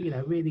a really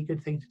really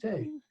good thing to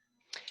do.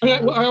 I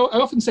mean, I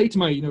often say to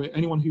my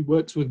anyone who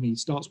works with me,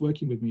 starts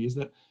working with me, is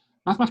that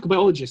mathematical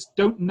biologists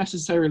don't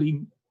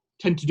necessarily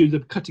tend to do the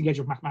cutting edge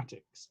of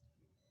mathematics.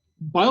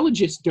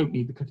 Biologists don't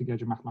need the cutting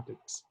edge of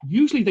mathematics.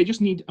 Usually they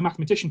just need a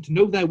mathematician to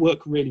know their work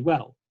really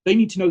well. They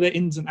need to know their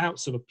ins and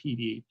outs of a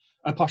PDE,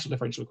 a partial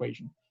differential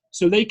equation.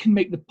 So they can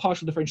make the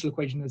partial differential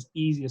equation as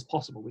easy as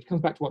possible, which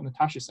comes back to what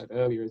Natasha said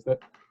earlier, is that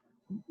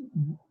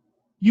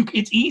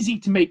it's easy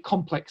to make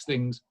complex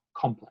things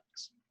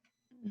complex.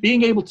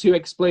 Being able to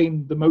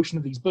explain the motion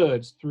of these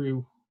birds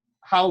through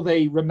how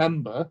they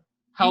remember,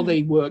 how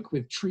they work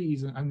with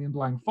trees and the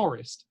underlying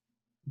forest.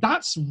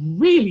 That's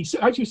really,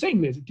 as you were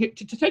saying, Liz,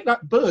 to take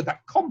that bird,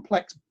 that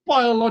complex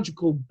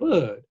biological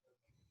bird,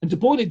 and to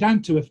boil it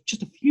down to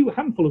just a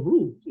handful of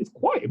rules, it's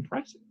quite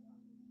impressive.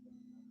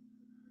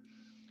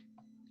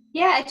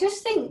 Yeah, I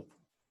just think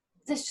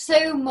there's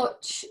so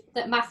much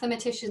that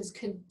mathematicians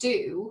can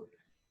do.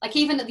 Like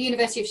even at the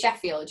University of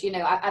Sheffield, you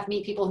know, I've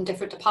met people in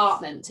different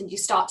departments and you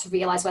start to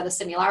realise where the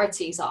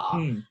similarities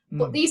are.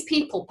 But these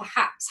people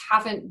perhaps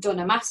haven't done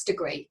a maths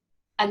degree.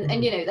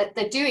 And you know, that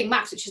they're doing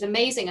maths, which is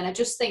amazing. And I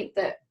just think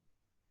that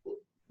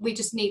we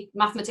just need,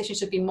 mathematicians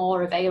should be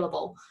more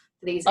available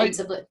for these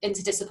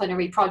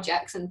interdisciplinary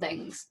projects and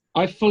things.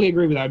 I fully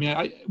agree with that. I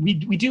mean, we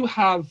do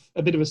have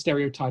a bit of a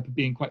stereotype of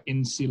being quite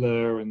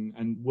insular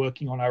and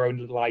working on our own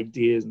little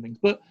ideas and things.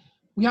 But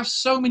we have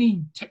so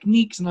many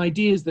techniques and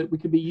ideas that we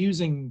could be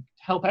using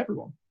to help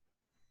everyone.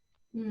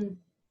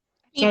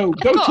 So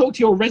go talk to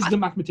your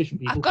resident mathematician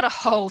people. I've got a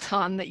whole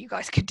ton that you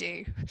guys could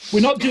do.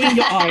 We're not doing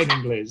your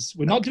ironing, Liz.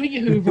 We're not doing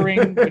your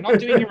hoovering. We're not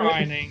doing your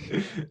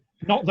ironing.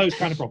 Not those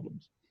kind of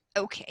problems.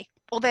 Okay.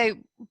 Although,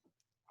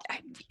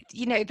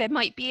 you know, there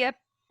might be a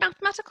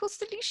mathematical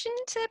solution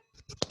to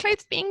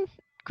clothes being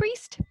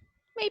creased.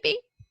 Maybe.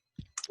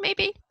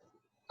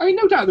 I mean,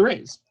 no doubt there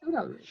is.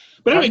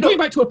 But anyway, going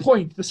back to a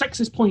point, the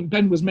sexist point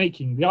Ben was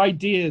making, the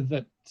idea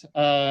that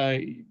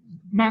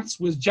maths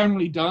was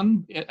generally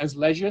done as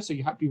leisure, so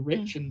you had to be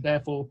rich and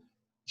therefore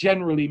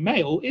generally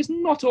male, is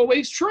not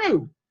always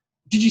true.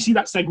 Did you see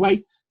that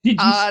segue?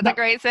 The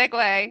great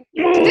segue.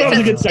 That was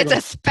a good segue. It's a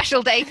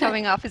special day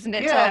coming up, isn't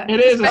it? Yeah, it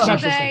is a special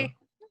special day. day.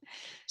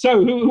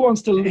 So who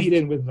wants to lead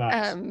in with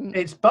that?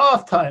 It's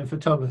bath time for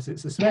Thomas.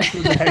 It's a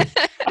special day.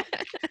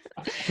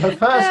 The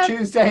first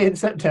Tuesday in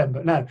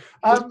September. No.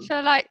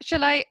 Shall I?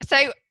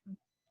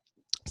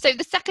 So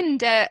the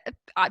second,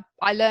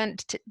 I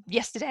learned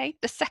yesterday,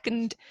 the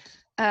second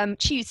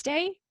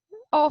Tuesday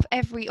of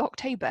every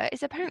October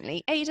is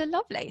apparently Ada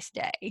Lovelace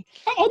Day.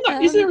 Oh,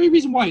 no, is there a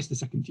reason why it's the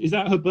second? Is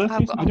that her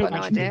birthday? I've got no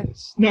idea.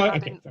 No, I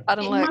okay.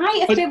 don't know. It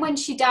might have been when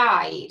she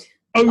died.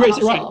 Oh,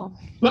 right.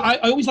 But I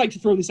always like to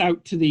throw this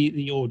out to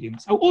the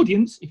audience. Oh,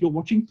 audience, if you're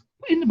watching,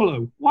 put in the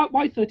below. Why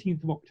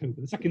 13th of October,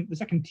 the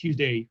second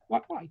Tuesday?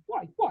 Why?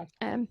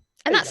 And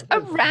that's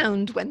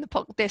around when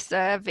this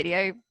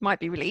video might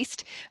be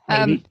released.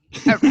 Maybe.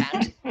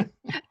 Around.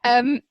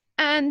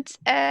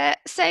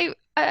 So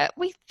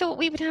we thought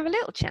we would have a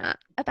little chat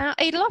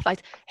about Ada Lovelace,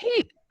 who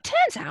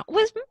turns out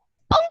was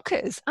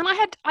bonkers. And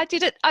I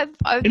did it.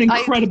 An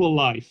incredible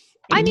life.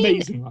 An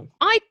amazing life.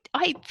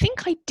 I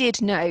think I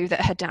did know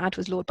that her dad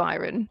was Lord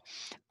Byron,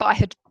 but I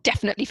had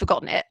definitely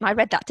forgotten it. And I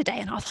read that today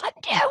and I was like,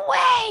 no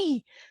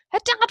way! Her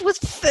dad was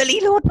fully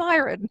Lord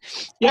Byron.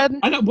 Yeah,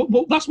 I know.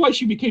 Well, that's why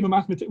she became a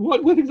mathematician. One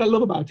of the things I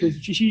love about her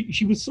is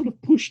she was sort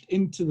of pushed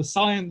into the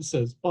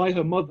sciences by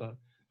her mother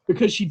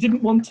because she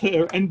didn't want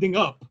her ending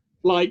up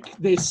like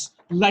this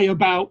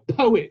layabout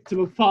poet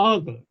to her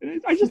father.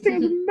 I just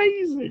think it's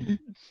amazing.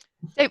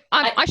 So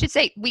I should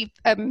say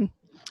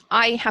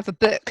I have a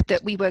book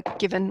that we were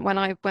given when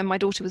my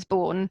daughter was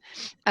born.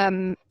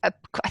 I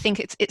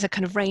think it's a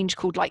kind of range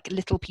called like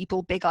Little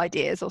People, Big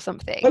Ideas or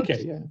something.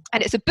 Okay, yeah.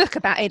 And it's a book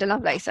about Ada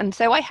Lovelace. And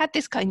so I had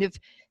this kind of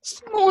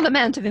small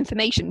amount of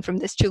information from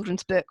this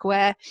children's book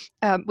where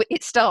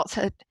it starts,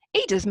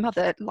 Ada's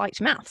mother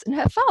liked maths and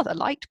her father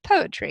liked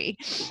poetry.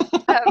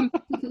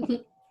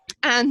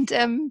 And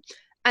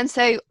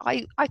so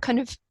I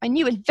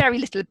knew a very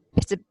little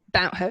bit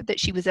about her, that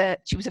she was a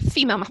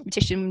female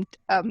mathematician,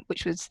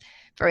 which was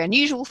very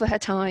unusual for her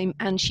time,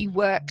 and she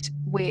worked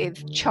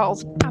with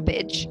Charles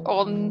Babbage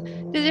on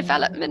the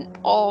development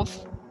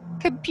of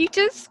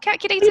computers,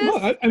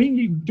 calculators. I mean,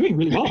 you're doing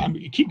really well. I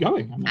mean, you keep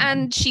going.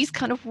 And she's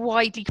kind of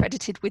widely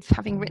credited with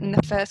having written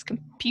the first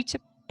computer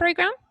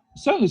program.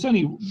 Certainly,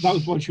 that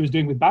was what she was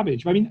doing with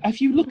Babbage. I mean,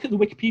 if you look at the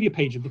Wikipedia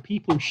page of the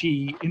people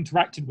she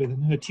interacted with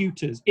and her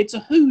tutors, it's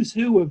a who's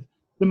who of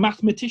the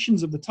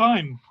mathematicians of the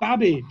time.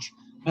 Babbage,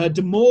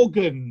 De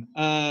Morgan,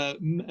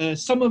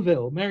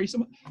 Somerville, Mary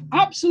Somerville.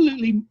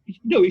 Absolutely,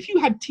 if you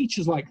had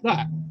teachers like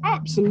that,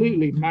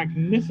 absolutely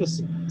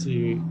magnificent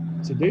to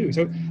do.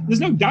 So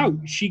there's no doubt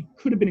she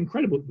could have been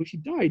incredible, but she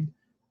died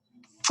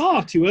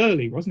far too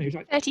early, wasn't it? It was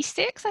like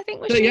 36, I think.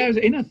 Was she? Yeah, it was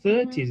in her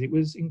 30s. It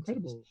was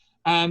incredible.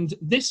 And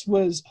this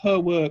was her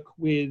work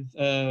with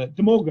De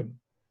Morgan.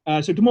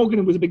 So De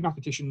Morgan was a big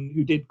mathematician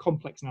who did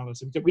complex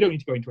analysis. We don't need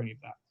to go into any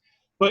of that.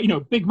 But,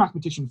 big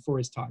mathematician for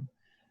his time.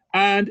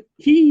 And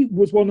he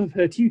was one of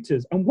her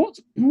tutors. And what's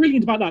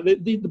brilliant about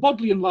that, the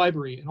Bodleian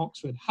Library in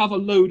Oxford have a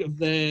load of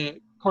their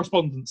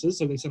correspondences,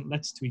 so they sent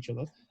letters to each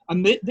other.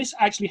 And this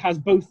actually has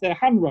both their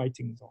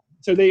handwritings on.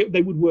 So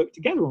they would work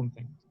together on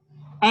things.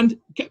 And,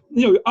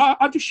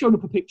 I've just shown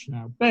up a picture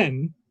now.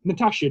 Ben,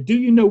 Natasha, do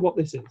you know what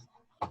this is?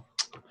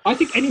 I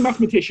think any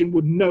mathematician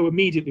would know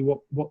immediately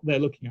what they're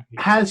looking at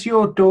here. Has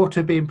your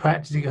daughter been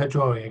practicing her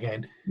drawing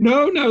again?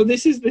 No.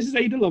 This is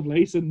Ada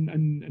Lovelace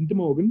and De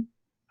Morgan.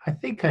 I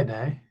think I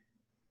know.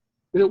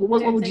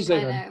 What would you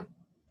say then?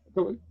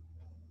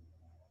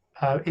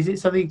 Is it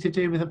something to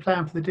do with a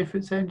plan for the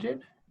difference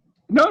engine?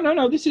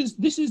 No. This is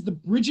the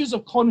Bridges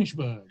of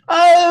Königsberg.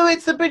 Oh,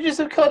 it's the Bridges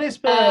of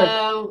Königsberg.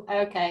 Oh,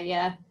 okay,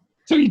 yeah.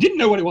 So you didn't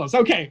know what it was.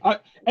 Okay.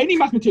 Any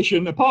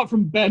mathematician, apart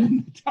from Ben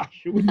and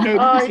Natasha, would know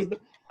that this is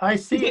I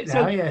see it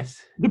now,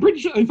 yes. the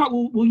British. In fact,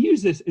 we'll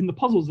use this in the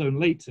puzzle zone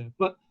later.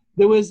 But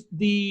there was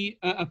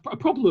a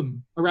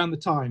problem around the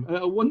time,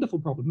 a wonderful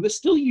problem that's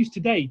still used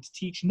today to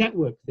teach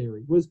network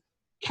theory. Was,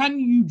 can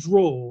you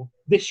draw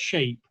this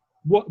shape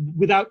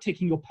without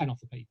taking your pen off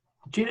the paper?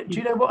 Do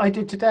you know what I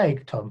did today,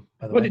 Tom?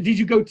 By the way, Did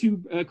you go to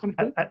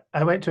Königsberg?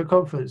 I went to a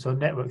conference on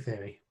network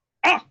theory.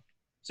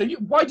 So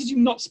why did you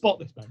not spot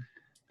this, Ben?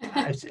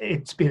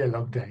 It's been a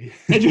long day.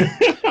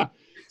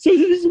 So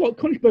this is what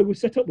Königsberg was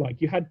set up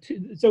like. You had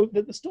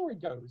the story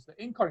goes that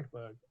in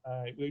Königsberg,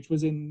 which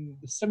was in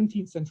the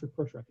 17th century of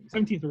Prussia, I think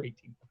 17th or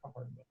 18th, I can't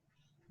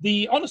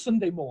remember. On a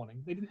Sunday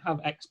morning, they didn't have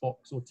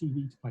Xbox or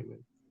TV to play with.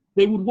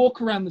 They would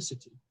walk around the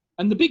city,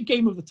 and the big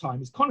game of the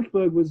time is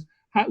Königsberg was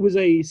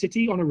a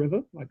city on a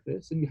river like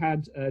this, and you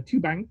had 2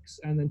 banks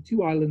and then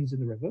 2 islands in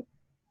the river,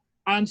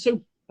 and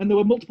there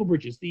were multiple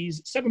bridges.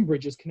 These 7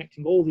 bridges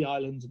connecting all the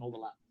islands and all the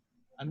land.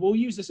 And we'll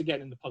use this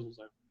again in the puzzle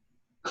zone.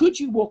 Could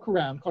you walk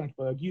around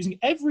Königsberg using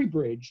every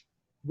bridge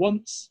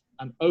once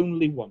and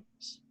only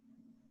once?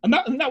 And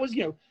that was,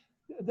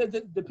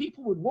 the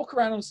people would walk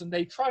around on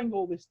Sunday trying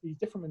all these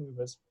different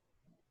maneuvers,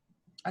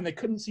 and they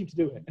couldn't seem to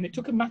do it. And it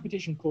took a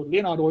mathematician called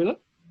Leonhard Euler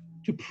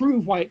to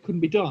prove why it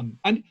couldn't be done.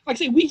 And like I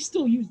say, we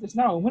still use this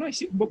now. And when I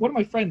see one of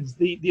my friends,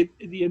 the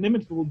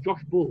inimitable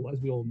Josh Bull, as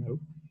we all know,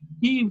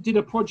 he did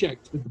a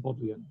project with the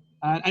Bodleian.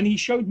 And he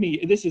showed me,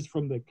 this is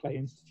from the Clay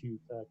Institute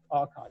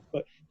archive,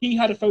 but he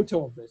had a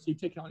photo of this. He'd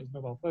taken it on his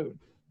mobile phone.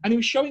 And he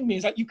was showing me,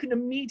 you can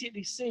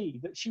immediately see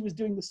that she was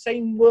doing the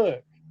same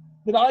work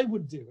that I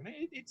would do. And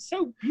it's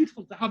so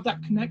beautiful to have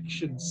that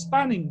connection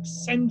spanning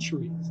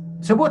centuries.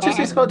 So what has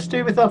this got to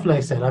do with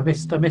Lovelace then? I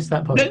missed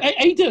that point.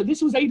 Ada,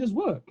 this was Ada's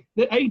work.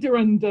 Ada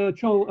and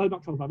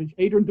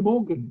Ada and De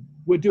Morgan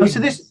were doing so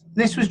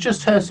this was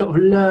just her sort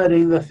of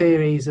learning the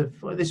theories of,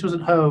 this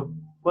wasn't her...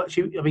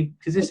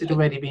 because this had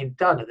already been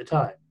done at the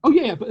time. Oh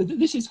yeah, but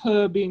this is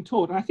her being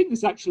taught, and I think this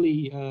is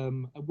actually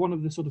one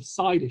of the sort of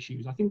side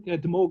issues. I think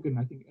De Morgan,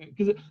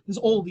 because there's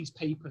all these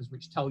papers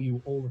which tell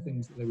you all the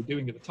things that they were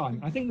doing at the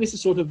time. I think this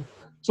is sort of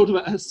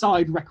a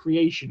side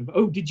recreation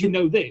of, did you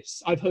know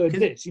this? I've heard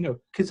this,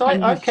 Because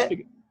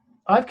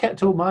I've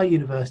kept all my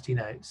university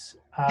notes.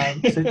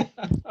 So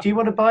do you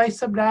want to buy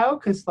some now?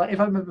 Because if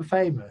I'm ever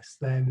famous,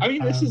 then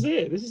this is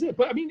it.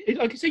 But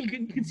like I say,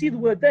 you can see the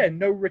word there,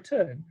 no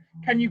return.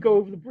 Can you go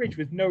over the bridge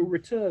with no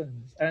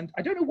returns? And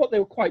I don't know what they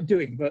were quite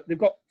doing, but they've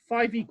got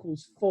 5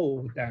 =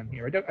 4 down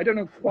here. I don't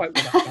know quite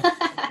what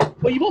that's.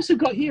 But you've also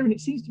got here, and it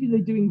seems to be they're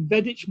doing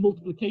Vedich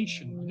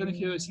multiplication. I don't know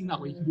if you've ever seen that,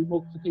 where you can do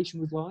multiplication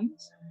with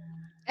lines.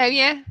 Oh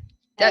yeah,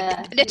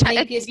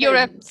 you're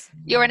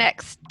an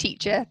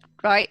ex-teacher,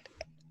 right?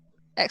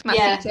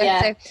 Ex-math teacher.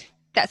 Yeah. So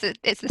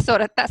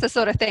that's the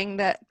sort of thing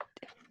that.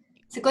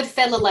 It's a good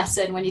filler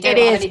lesson when you don't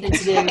have anything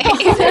to do.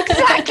 It's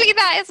exactly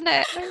that, isn't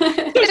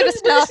it? Bit of a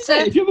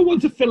starter. If you ever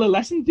want to fill a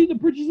lesson, do the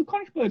Bridges of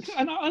Königsberg,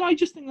 and I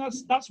just think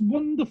that's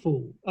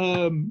wonderful.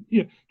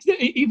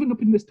 Even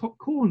up in this top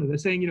corner, they're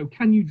saying,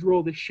 can you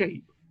draw this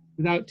shape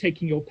without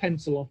taking your pen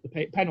off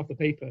the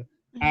paper?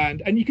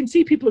 And you can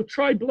see people have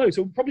tried below.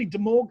 So probably De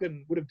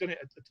Morgan would have done it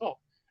at the top,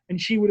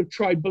 and she would have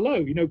tried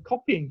below.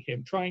 Copying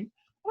him, trying.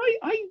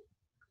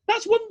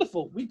 That's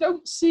wonderful. We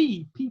don't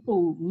see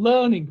people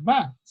learning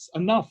maths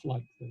enough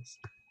like this.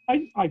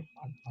 I'm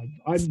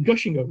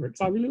gushing over it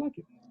because I really like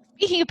it.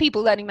 Speaking of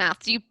people learning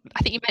maths,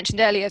 I think you mentioned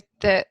earlier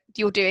that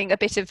you're doing a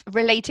bit of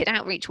related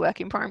outreach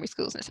work in primary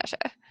schools, Natasha.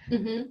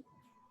 Mm-hmm.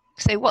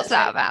 So what's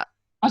that about?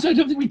 I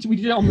don't think we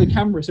did it on the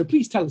camera, so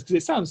please tell us, because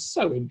it sounds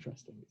so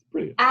interesting. It's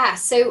brilliant.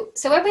 So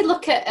when we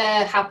look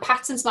at how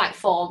patterns might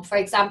form, for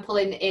example,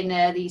 in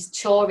these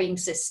Turing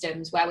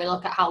systems, where we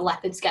look at how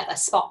leopards get their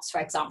spots, for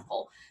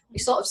example, we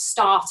sort of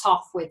start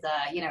off with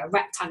a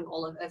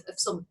rectangle of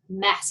some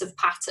mess of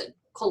pattern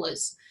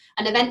colours,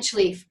 and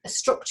eventually a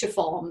structure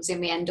forms,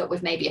 and we end up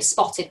with maybe a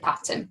spotted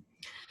pattern.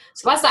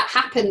 So as that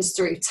happens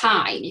through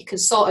time, you can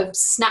sort of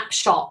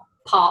snapshot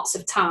parts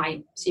of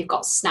time. So you've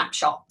got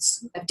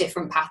snapshots of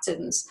different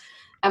patterns,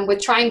 and we're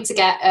trying to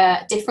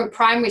get different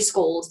primary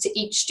schools to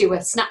each do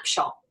a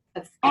snapshot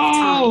of time.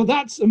 Oh,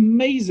 that's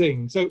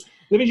amazing. So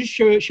let me just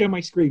share my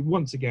screen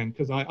once again,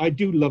 because I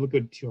do love a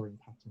good Turing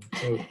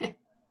pattern.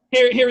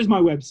 So here is my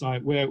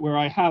website where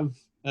I have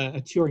a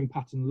Turing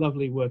pattern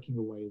lovely working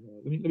away there.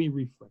 Let me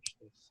refresh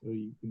this so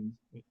you can.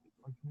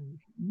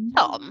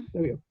 Tom.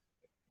 There we go.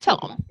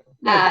 Tom.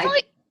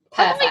 Perfect.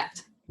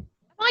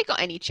 Have I got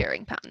any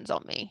Turing patterns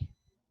on me?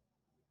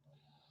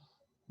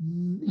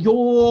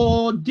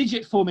 Your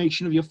digit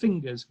formation of your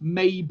fingers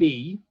may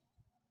be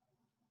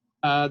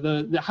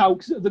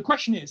the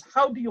question is,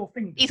 how do your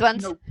fingers? These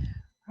ones.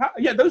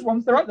 Those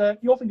ones. They're right there.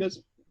 Your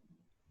fingers.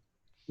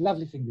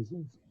 Lovely fingers.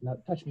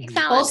 Touch me.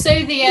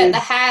 Also the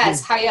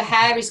hairs, how your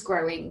hair is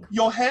growing.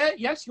 Your hair,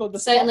 yes.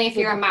 Certainly if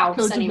you're a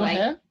mouse,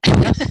 anyway.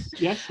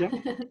 Yes.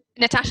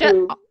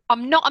 Natasha,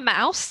 I'm not a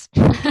mouse.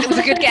 It was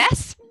a good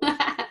guess.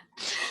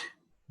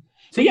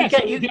 So yeah, you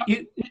get so you the-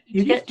 you it's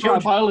you used get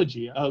throughout children.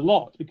 biology a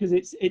lot because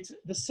it's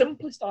the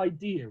simplest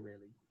idea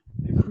really.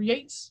 It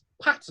creates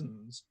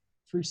patterns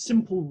through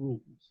simple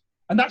rules,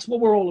 and that's what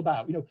we're all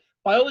about.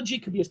 Biology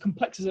can be as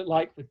complex as it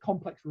like with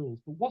complex rules,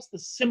 but what's the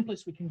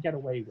simplest we can get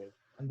away with?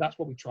 And that's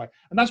what we try.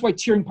 And that's why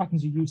Turing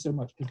patterns are used so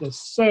much, because they're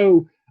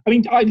so,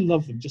 I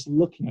love them, just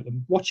looking at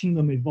them, watching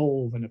them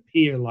evolve and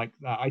appear like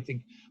that, I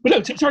think. But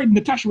no, sorry,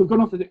 Natasha, we've gone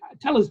off.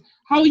 Tell us,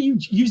 how are you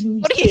using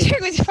these What are you kids?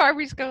 doing with your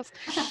primary schools?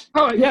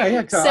 Oh,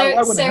 yeah, So, I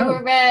want to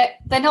know.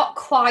 they're not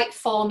quite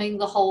forming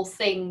the whole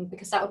thing,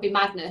 because that would be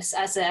madness.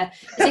 As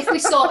if we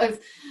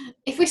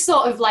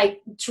sort of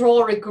like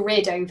draw a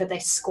grid over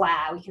this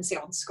square, we can see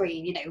on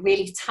screen,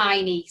 really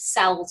tiny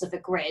cells of a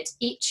grid.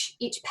 Each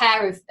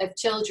pair of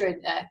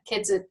children,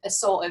 kids are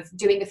sort of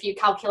doing a few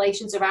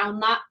calculations around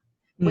that,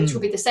 which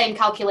will be the same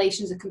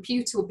calculations a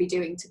computer would be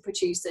doing to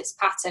produce this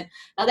pattern.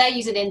 Now they're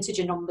using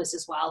integer numbers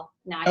as well.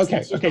 Nice.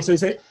 Okay. So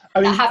that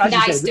have as you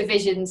nice say,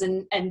 divisions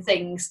and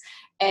things.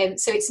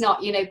 So it's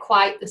not,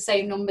 quite the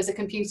same numbers a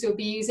computer would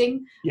be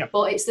using,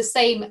 but it's the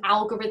same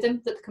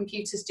algorithm that the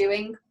computer's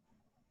doing.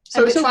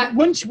 So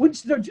once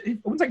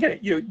I get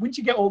it, once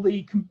you get all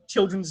the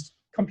children's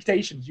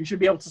computations, you should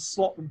be able to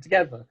slot them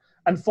together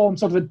and form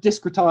sort of a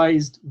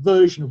discretized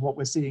version of what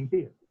we're seeing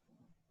here.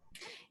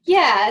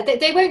 Yeah,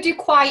 they won't do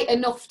quite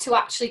enough to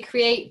actually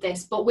create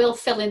this, but we'll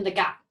fill in the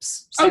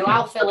gaps. So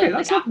I'll fill in the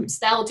gaps. Lovely.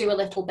 They'll do a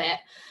little bit.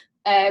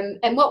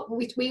 And what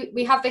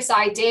we have this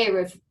idea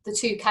of the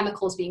two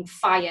chemicals being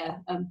fire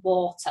and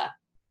water.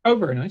 Oh,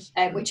 very nice.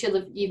 Which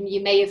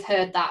you may have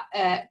heard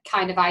that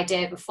kind of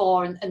idea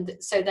before, and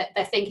so that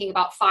they're thinking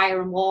about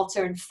fire and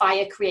water, and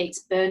fire creates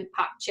burnt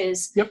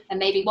patches. Yep. And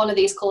maybe one of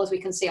these colours we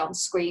can see on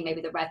screen,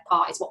 maybe the red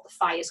part, is what the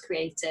fire's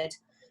created.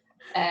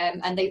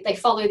 And they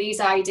follow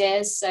these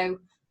ideas. So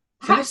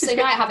perhaps they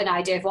might have an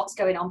idea of what's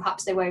going on,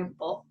 perhaps they won't.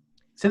 But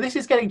So this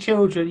is getting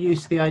children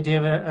used to the idea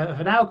of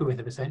an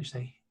algorithm,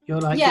 essentially. You're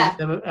like giving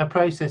them a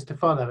process to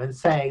follow, and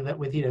saying that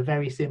with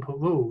very simple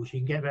rules, you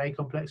can get very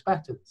complex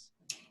patterns.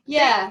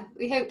 Yeah,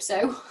 we hope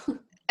so.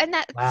 And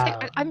that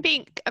Wow. so I'm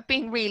being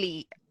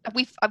really.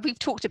 We've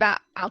talked about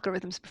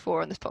algorithms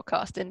before on this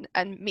podcast,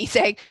 and me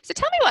saying, so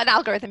tell me what an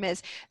algorithm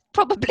is.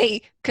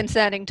 Probably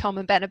concerning Tom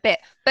and Ben a bit,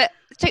 but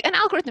so an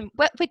algorithm,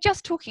 we're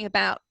just talking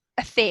about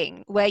a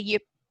thing where you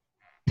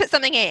put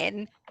something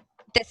in,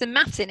 there's some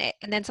maths in it,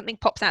 and then something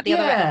pops out the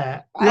other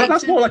end. Well,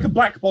 that's more like a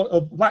black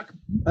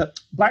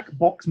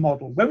box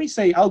model. When we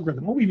say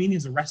algorithm, what we mean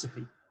is a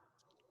recipe.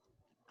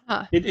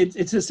 Huh.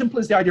 It's as simple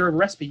as the idea of a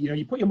recipe.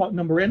 You put your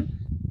number in,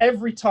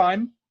 every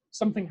time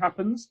something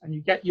happens, and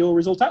you get your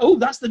result out. Oh,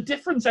 that's the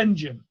difference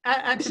engine.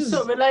 And to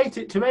sort of relate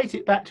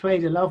it back to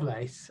Ada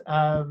Lovelace.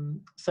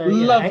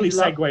 Lovely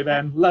segue,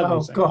 Ben. Lovely. Oh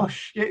segue.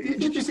 gosh,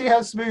 did you see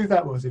how smooth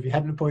that was? If you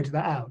hadn't pointed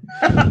that out.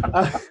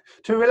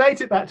 To relate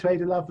it back to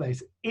Ada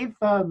Lovelace, if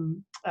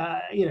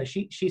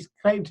she's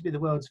claimed to be the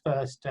world's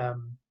first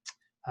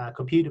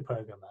computer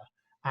programmer,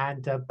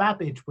 and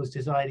Babbage was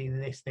designing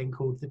this thing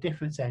called the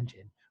difference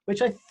engine,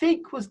 which I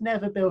think was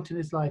never built in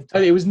his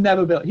lifetime. It was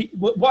never built.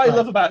 What I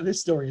love about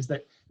this story is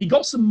that he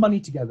got some money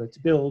together to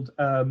build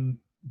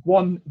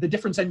the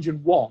difference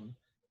engine 1,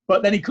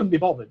 but then he couldn't be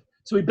bothered.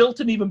 So he built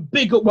an even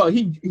bigger,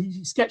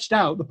 he sketched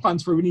out the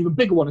plans for an even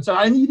bigger one and said,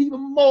 I need even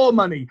more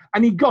money.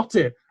 And he got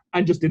it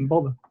and just didn't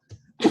bother.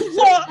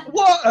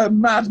 What a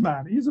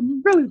madman. He's a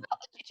brilliant.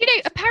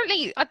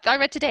 Apparently, I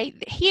read today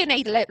that he and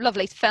Ada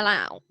Lovelace fell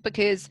out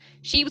because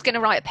she was going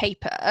to write a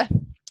paper,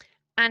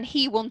 and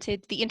he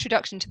wanted the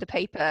introduction to the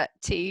paper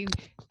to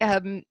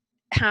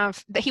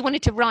he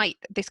wanted to write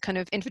this kind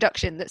of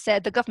introduction that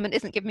said the government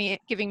isn't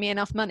giving me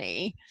enough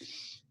money.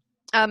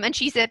 And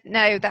she said,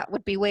 no, that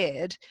would be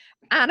weird.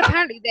 And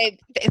apparently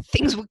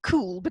things were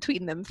cool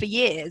between them for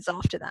years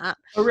after that.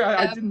 Oh, really?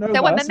 I didn't know so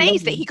that. I'm That's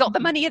amazed lovely. that he got the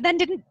money and then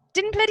didn't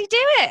bloody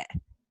do it.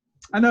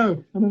 I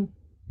know. I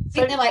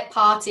think they like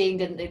partying,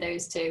 didn't they,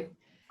 those two?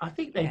 I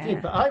think they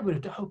did, but I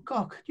would have. Oh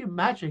God, could you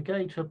imagine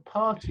going to a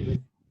party with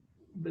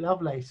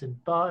Lovelace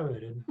and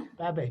Byron and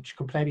Babbage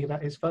complaining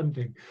about his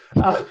funding?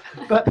 But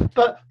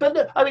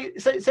look, I mean,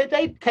 so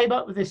they came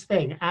up with this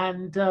thing,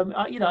 and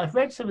I've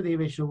read some of the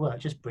original work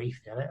just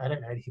briefly. I don't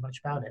know anything much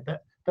about it,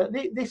 but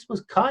this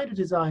was kind of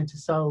designed to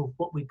solve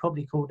what we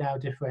probably call now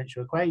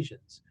differential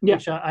equations,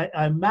 which I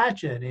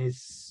imagine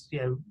is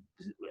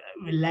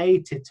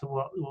related to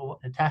what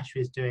Natasha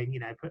is doing.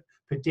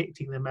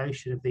 Predicting the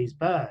motion of these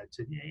birds,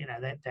 and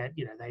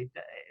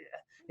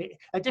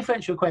a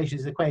differential equation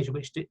is an equation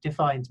which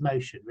defines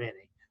motion,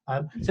 really.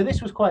 So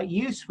this was quite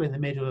useful in the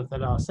middle of the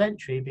last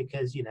century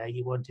because you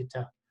wanted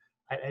to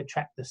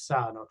track the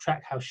sun or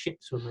track how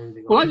ships were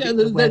moving. Well,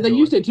 they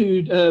used it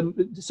to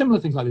similar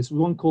things like this.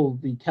 One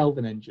called the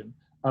Kelvin engine,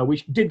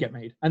 which did get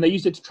made, and they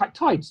used it to track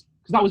tides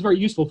because that was very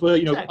useful for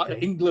Exactly.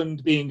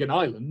 England being an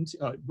island,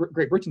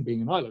 Great Britain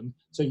being an island.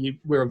 So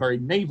we're a very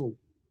naval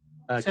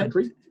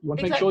country. You want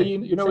to make sure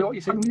you know what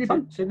you're talking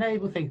about. It's a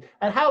naval thing.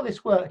 And how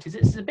this worked is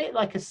it's a bit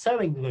like a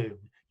sewing loom.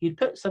 You'd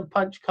put some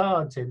punch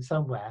cards in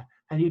somewhere,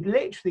 and you'd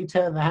literally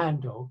turn the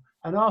handle,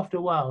 and after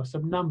a while,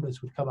 some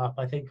numbers would come up.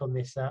 I think on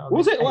this.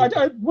 Was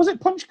it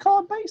punch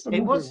card based?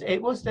 It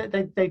was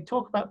that they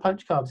talk about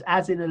punch cards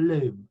as in a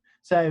loom.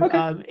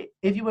 So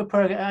if you were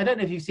I don't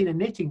know if you've seen a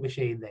knitting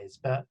machine, Liz,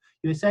 but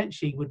you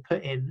essentially would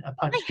put in a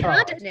punch card. I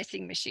had a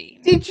knitting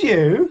machine. Did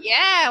you?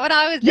 Yeah, when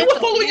I was. You were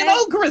following an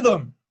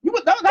algorithm.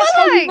 That's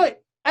how you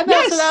like. And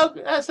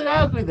that's an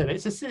algorithm.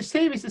 It's a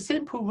series of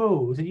simple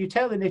rules, and you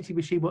tell the knitting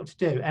machine what to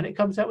do, and it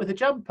comes up with a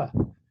jumper.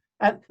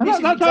 And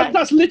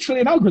that's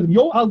literally an algorithm.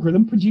 Your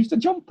algorithm produced a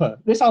jumper.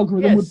 This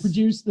algorithm would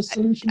produce the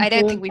solution. I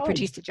don't think we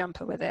produced a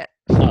jumper with it.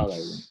 Oh,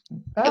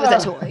 it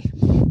was a toy.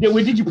 Yeah,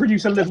 did you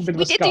produce a little bit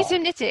of a scarf? We did do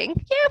some knitting.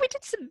 Yeah, we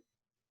did some.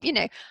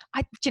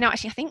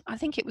 Actually, I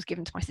think it was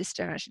given to my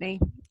sister.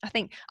 Actually, I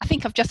think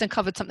I've just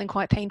uncovered something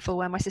quite painful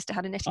where my sister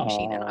had a knitting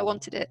machine and I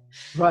wanted it.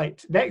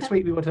 Right. Next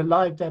week we want a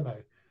live demo.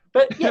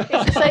 But yeah,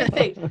 it's the same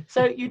thing.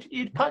 So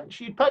you'd punch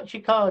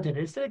your card in.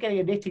 Instead of getting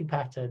a knitting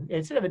pattern,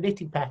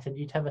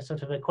 you'd have a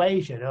sort of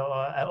equation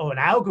or an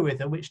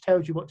algorithm which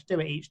tells you what to do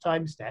at each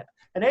time step.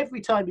 And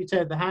every time you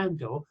turn the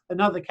handle,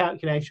 another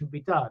calculation would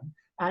be done,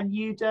 and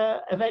you'd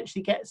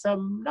eventually get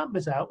some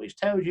numbers out which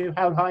tells you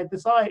how high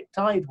the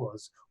tide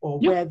was, or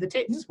where the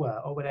tits were,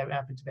 or whatever it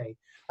happened to be.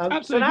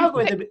 Absolutely.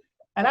 So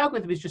an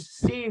algorithm is just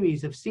a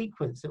series of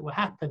sequence that will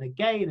happen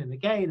again and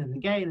again and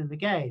again and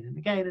again and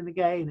again and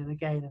again and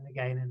again and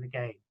again and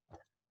again.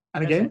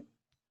 And again.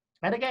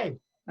 And again.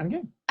 And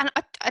again. And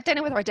I don't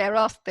know whether I dare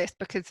ask this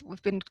because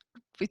we've been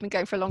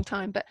going for a long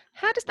time, but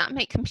how does that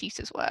make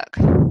computers work?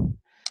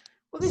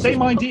 Well,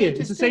 same idea.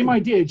 It's the same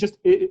idea. Just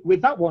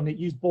with that one, it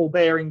used ball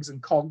bearings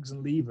and cogs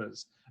and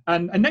levers.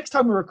 And next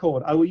time we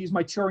record, I will use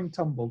my Turing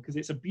Tumble because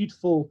it's a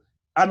beautiful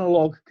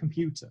analog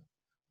computer.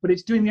 But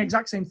it's doing the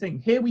exact same thing.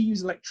 Here we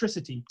use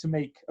electricity to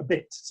make a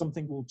bit.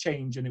 Something will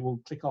change and it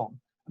will click on,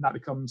 and that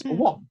becomes a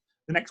 1.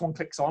 The next one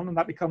clicks on and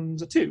that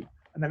becomes a 2.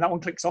 And then that one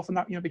clicks off and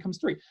that becomes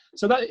 3.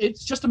 So that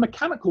it's just a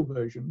mechanical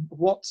version of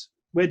what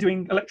we're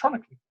doing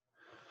electronically.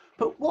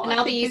 But and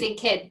I'll be using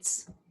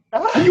kids.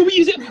 And you'll be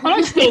using. And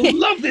I still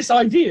love this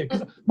idea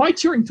because my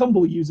Turing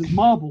Tumble uses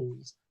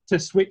marbles to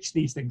switch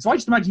these things. So I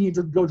just imagine you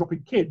go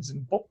dropping kids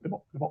and bop,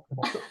 bop, bop,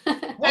 bop,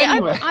 bop.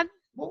 Anyway.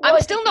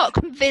 I'm still not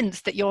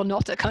convinced that you're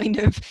not a kind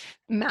of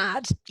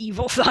mad,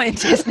 evil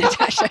scientist,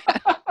 Natasha.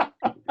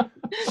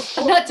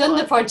 I've not done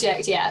the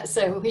project yet,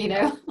 so,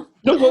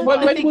 No,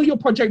 when will your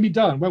project be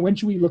done? When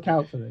should we look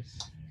out for this?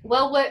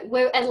 Well,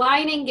 we're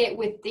aligning it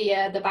with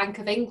the Bank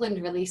of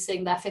England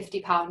releasing their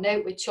 £50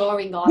 note with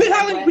Turing on.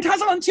 With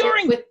Hazard on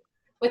Turing!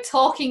 We're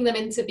talking them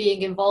into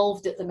being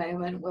involved at the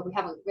moment, where we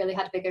haven't really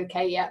had a big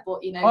okay yet,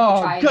 but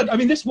good. I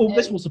mean, this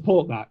will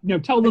support that.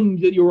 Tell them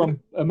that you're on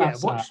a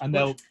MathSat, and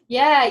they'll.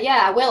 Yeah,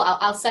 I will.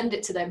 I'll send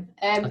it to them.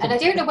 And I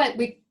don't know when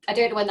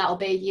that'll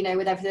be.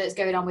 With everything that's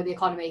going on with the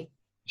economy.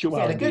 Sure.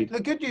 Yeah,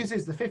 the good news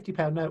is the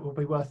 £50 note will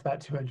be worth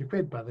about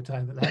 £200 by the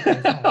time that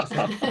goes out.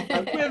 So.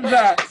 With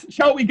that,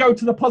 shall we go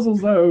to the puzzle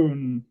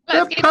zone?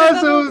 Let's get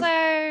puzzle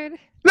zone.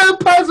 The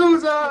puzzle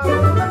zone.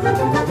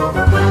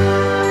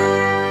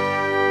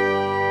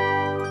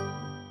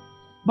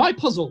 My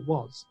puzzle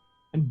was,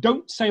 and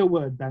don't say a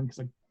word, Ben,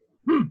 because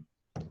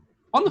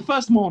on the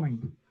first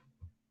morning,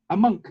 a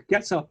monk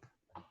gets up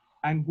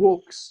and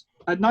walks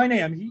at 9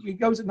 a.m. He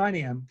goes at 9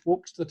 a.m.,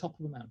 walks to the top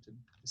of the mountain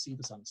to see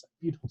the sunset,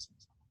 beautiful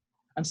sunset,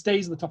 and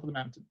stays at the top of the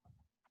mountain.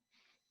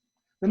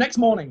 The next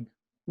morning,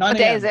 9 a.m. What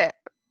day is it?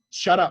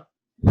 Shut up.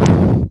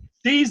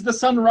 Sees the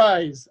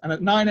sunrise, and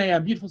at 9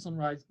 a.m., beautiful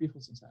sunrise, beautiful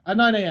sunset. At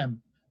 9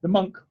 a.m., the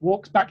monk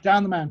walks back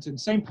down the mountain,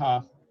 same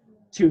path,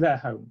 to their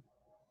home.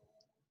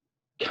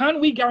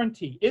 Can we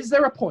guarantee, is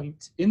there a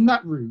point in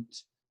that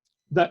route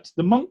that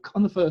the monk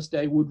on the first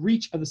day would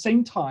reach at the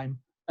same time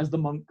as the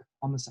monk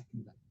on the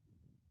second day?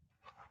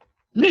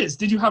 Liz,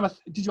 did you have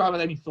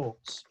any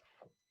thoughts?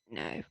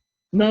 No.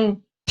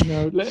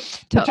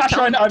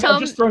 Natasha, I've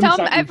just thrown this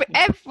out.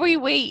 Every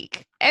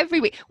week.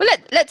 Well,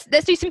 let's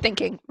do some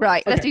thinking.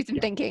 Right, let's do some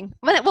thinking.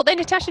 Well, then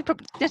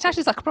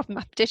Natasha's like a proper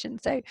mathematician,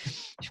 so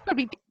she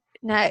probably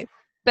no.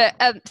 But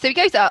so he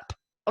goes up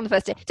on the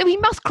first day, so he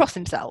must cross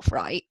himself,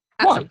 right?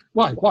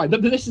 Why?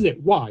 This is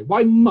it. Why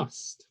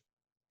must?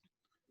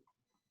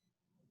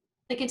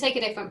 They can take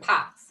a different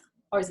path,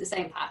 or is it the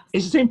same path?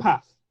 It's the same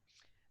path.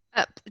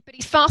 But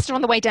he's faster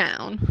on the way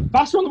down.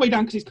 Faster on the way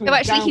down because he's coming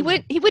down. No,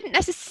 actually, he wouldn't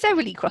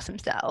necessarily cross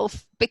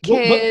himself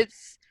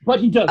because. But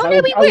he does. Oh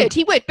no,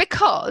 he would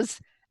because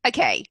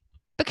he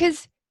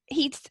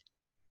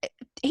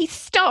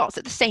starts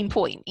at the same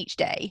point each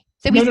day.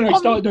 So he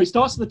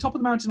starts at the top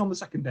of the mountain on the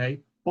second day,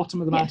 bottom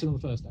of the mountain on the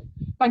first day.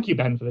 Thank you,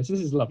 Ben, for this. This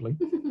is lovely.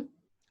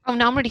 Oh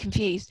no, I'm really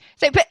confused.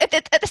 So, but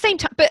at the same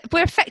time, but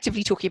we're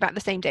effectively talking about the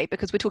same day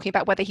because we're talking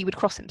about whether he would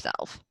cross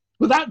himself.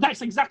 Well,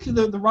 that's exactly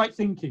the right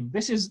thinking.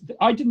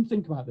 I didn't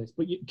think about this,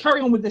 but you carry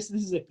on with this.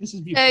 This is it. This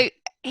is beautiful.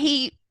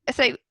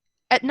 So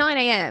at 9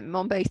 a.m.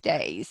 on both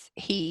days,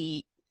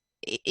 he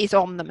is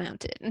on the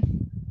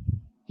mountain.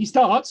 He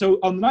starts, so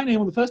on 9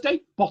 a.m. on the first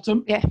day,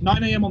 bottom. Yeah.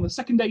 9 a.m. on the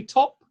second day,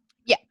 top.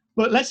 Yeah.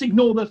 But let's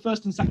ignore the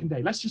first and second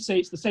day. Let's just say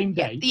it's the same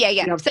day. Yeah. We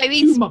have So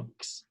two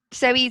monks.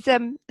 So he's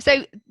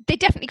so they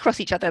definitely cross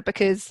each other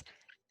because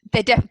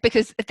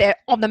they're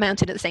on the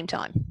mountain at the same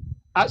time.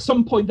 At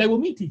some point, they will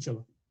meet each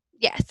other.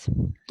 Yes.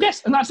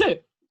 Yes, and that's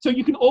it. So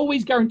you can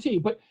always guarantee,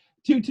 but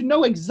to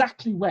know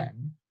exactly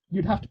when,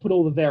 you'd have to put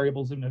all the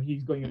variables in.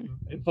 He's going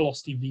at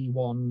velocity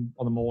v1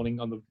 on the morning,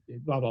 on the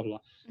blah, blah, blah.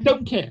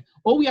 Don't care.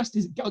 All we asked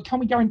is, can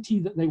we guarantee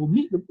that they will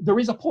meet? There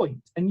is a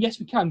point, and yes,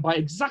 we can, by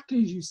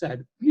exactly as you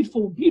said.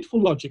 Beautiful,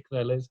 beautiful logic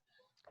there, Liz.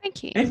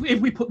 Thank you. If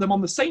we put them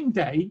on the same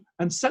day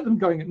and set them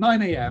going at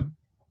 9 a.m.,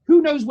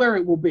 who knows where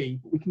it will be,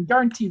 but we can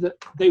guarantee that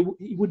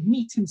he would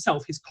meet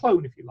himself, his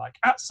clone, if you like,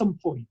 at some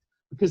point,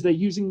 because they're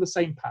using the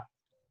same path.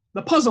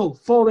 The puzzle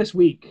for this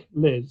week,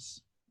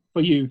 Liz,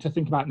 for you to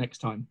think about next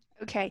time.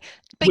 Okay,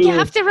 but you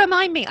have to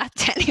remind me. I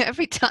tell you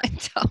every time,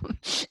 Tom.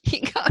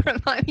 You can't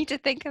remind me to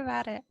think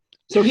about it.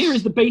 So here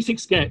is the basic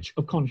sketch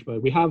of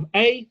Konchberg. We have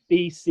A,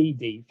 B, C,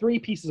 D, 3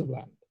 pieces of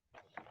land.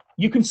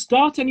 You can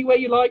start anywhere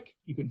you like.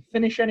 You can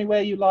finish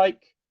anywhere you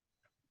like.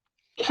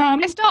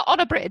 I start on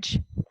a bridge.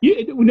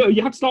 No,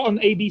 you have to start on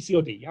A, B, C,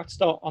 or D. You have to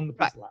start on the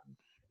piece of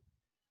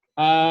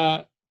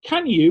land.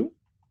 Can you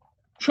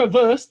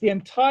traverse the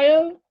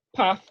entire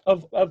path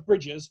of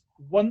bridges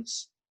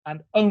once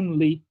and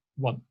only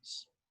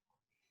once?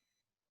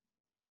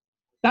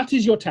 That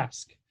is your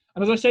task.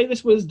 And as I say,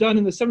 this was done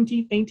in the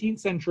 17th, 18th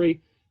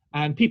century,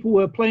 and people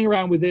were playing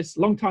around with this a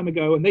long time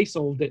ago, and they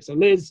solved it. So,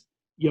 Liz,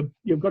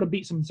 you've got to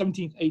beat some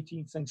 17th,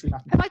 18th century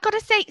mathematics. Have I got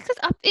to say, because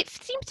it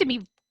seems to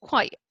me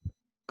quite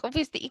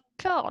obvious that you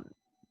can't.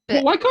 But,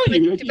 well, why can't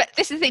you? But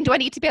this is the thing. Do I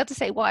need to be able to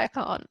say why I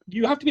can't?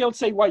 You have to be able to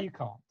say why you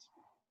can't.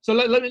 So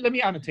let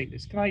me annotate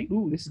this. Can I?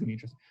 Ooh, this is going to be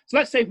interesting. So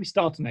let's say if we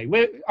start on A.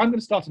 I'm going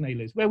to start on A,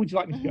 Liz. Where would you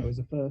like me to go as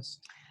a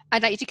first?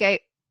 I'd like you to go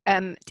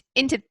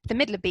into the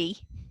middle of B.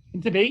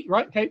 Into B,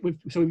 right? Okay.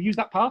 So we've used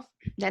that path.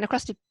 Then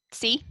across to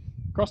C.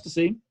 Across to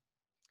C.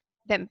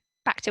 Then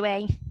back to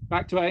A.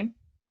 Back to A.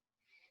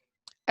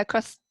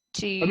 Across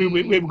to. I mean,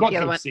 we've got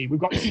to C. We've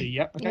got to C.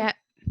 Yeah. Okay. Yeah.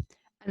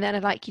 And then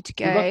I'd like you to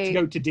go. We've got to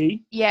go to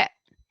D. Yeah.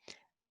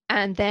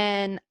 And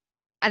then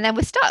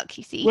we're stuck.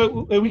 You see.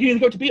 Well, we can either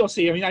go to B or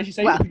C. I mean, as you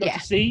say, well, we go to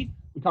C.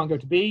 We can't go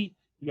to B.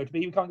 We go to B.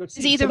 We can't go to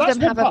C. Does either of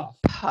them have a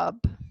pub?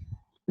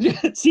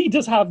 C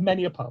does have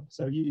many a pub,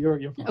 so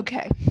you're fine.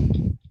 Okay.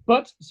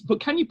 But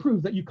can you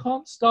prove that you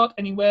can't start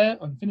anywhere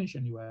and finish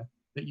anywhere,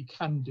 that you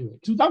can do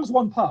it? Because that was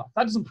one path.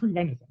 That doesn't prove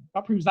anything.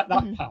 That proves that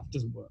path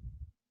doesn't work.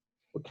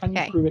 But can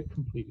you prove it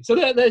completely? So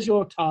there's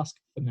your task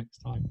for next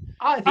time.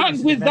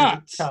 And with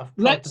that,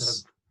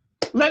 let's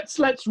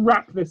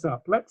wrap this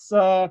up. Let's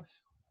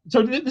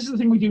so this is the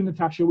thing we do,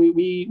 Natasha.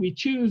 We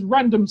choose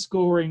random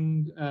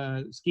scoring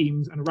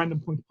schemes and a random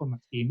point upon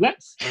that scheme.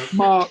 Let's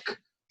mark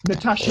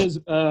Natasha's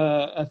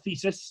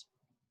thesis.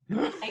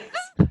 Thanks.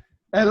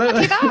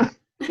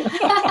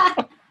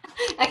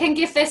 I can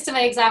give this to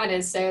my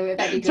examiners, so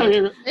that'd be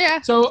good.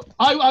 So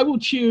I will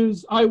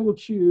choose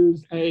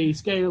a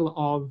scale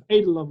of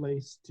Ada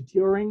Lovelace to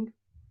Turing,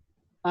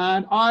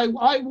 and I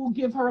will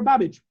give her a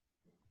Babbage.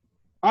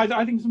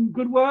 I think some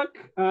good work.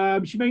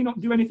 She may not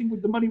do anything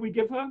with the money we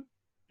give her.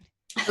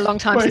 A long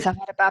time since I've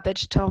had a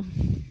Babbage, Tom.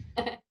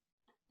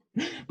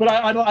 But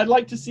I'd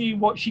like to see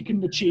what she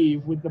can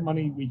achieve with the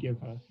money we give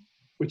her,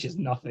 which is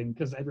nothing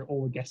because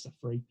all the guests are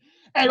free.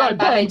 Anyway,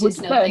 Babbage is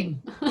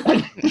nothing.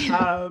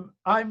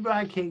 I'm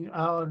ranking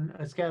on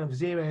a scale of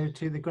 0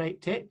 to the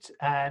great tit,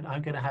 and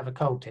I'm going to have a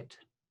cold tit.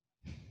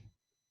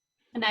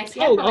 A nice,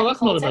 oh,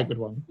 that's not a very good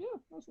one. Yeah,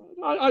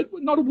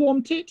 not a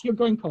warm tit. You're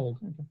going cold.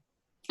 Okay.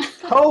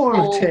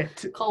 Cold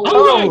tit. Cold.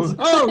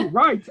 Oh,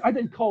 right. I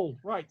did cold.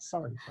 Right.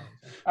 Sorry.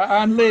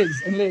 And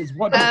Liz,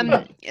 what?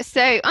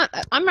 So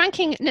I'm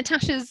ranking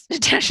Natasha's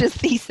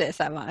thesis.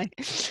 Am I?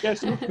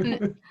 Yes.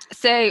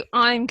 So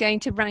I'm going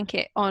to rank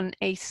it on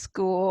a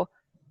score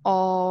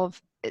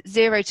of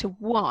 0 to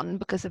 1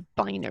 because of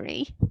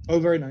binary. Oh,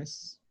 very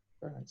nice.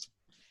 Very nice.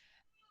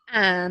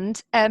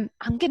 And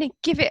I'm going to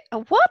give it a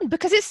 1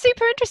 because it's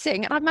super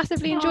interesting and I've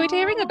massively enjoyed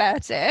hearing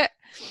about it.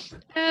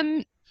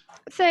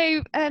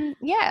 So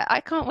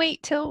I can't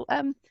wait till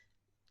I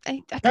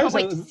can't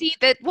wait to see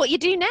what you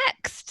do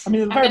next. I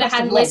mean, I'm going to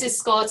hand Liz's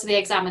score to the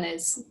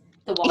examiners.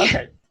 The 1.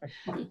 Okay.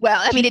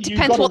 Well, I mean, it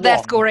depends what they're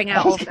scoring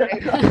out of.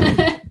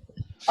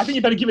 I think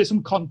you better give it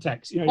some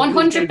context.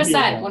 100%.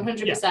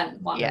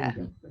 100%. Yeah.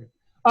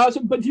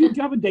 But do you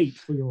have a date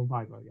for your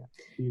Viva yet?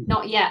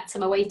 Not yet.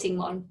 I'm awaiting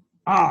one.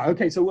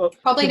 Okay. So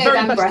probably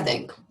November, I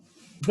think.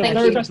 Thank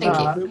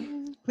you.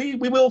 Please,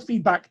 we will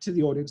feed back to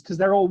the audience because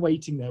they're all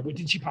waiting there.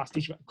 Did she pass?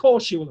 Of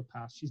course she will have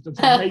passed. She's done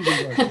some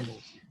amazing work.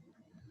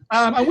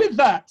 And with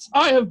that,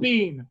 I have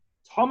been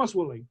Thomas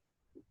Woolley.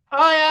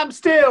 I am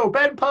still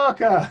Ben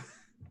Parker.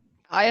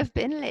 I have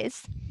been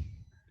Liz.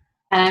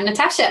 And I'm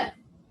Natasha.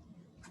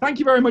 Thank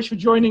you very much for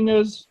joining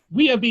us.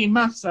 We have been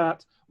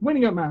MathSat,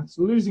 winning at maths,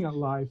 losing at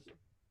life.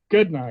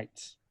 Good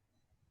night.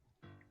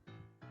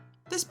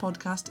 This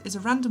podcast is a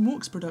Random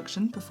Walks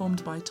production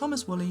performed by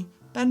Thomas Woolley,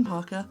 Ben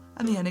Parker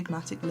and the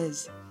enigmatic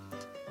Liz.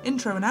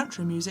 Intro and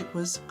outro music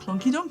was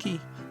Clonky Donkey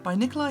by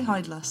Nikolai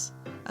Heidlas,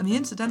 and the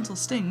incidental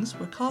stings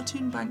were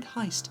Cartoon Bank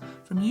Heist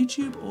from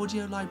YouTube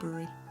Audio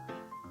Library.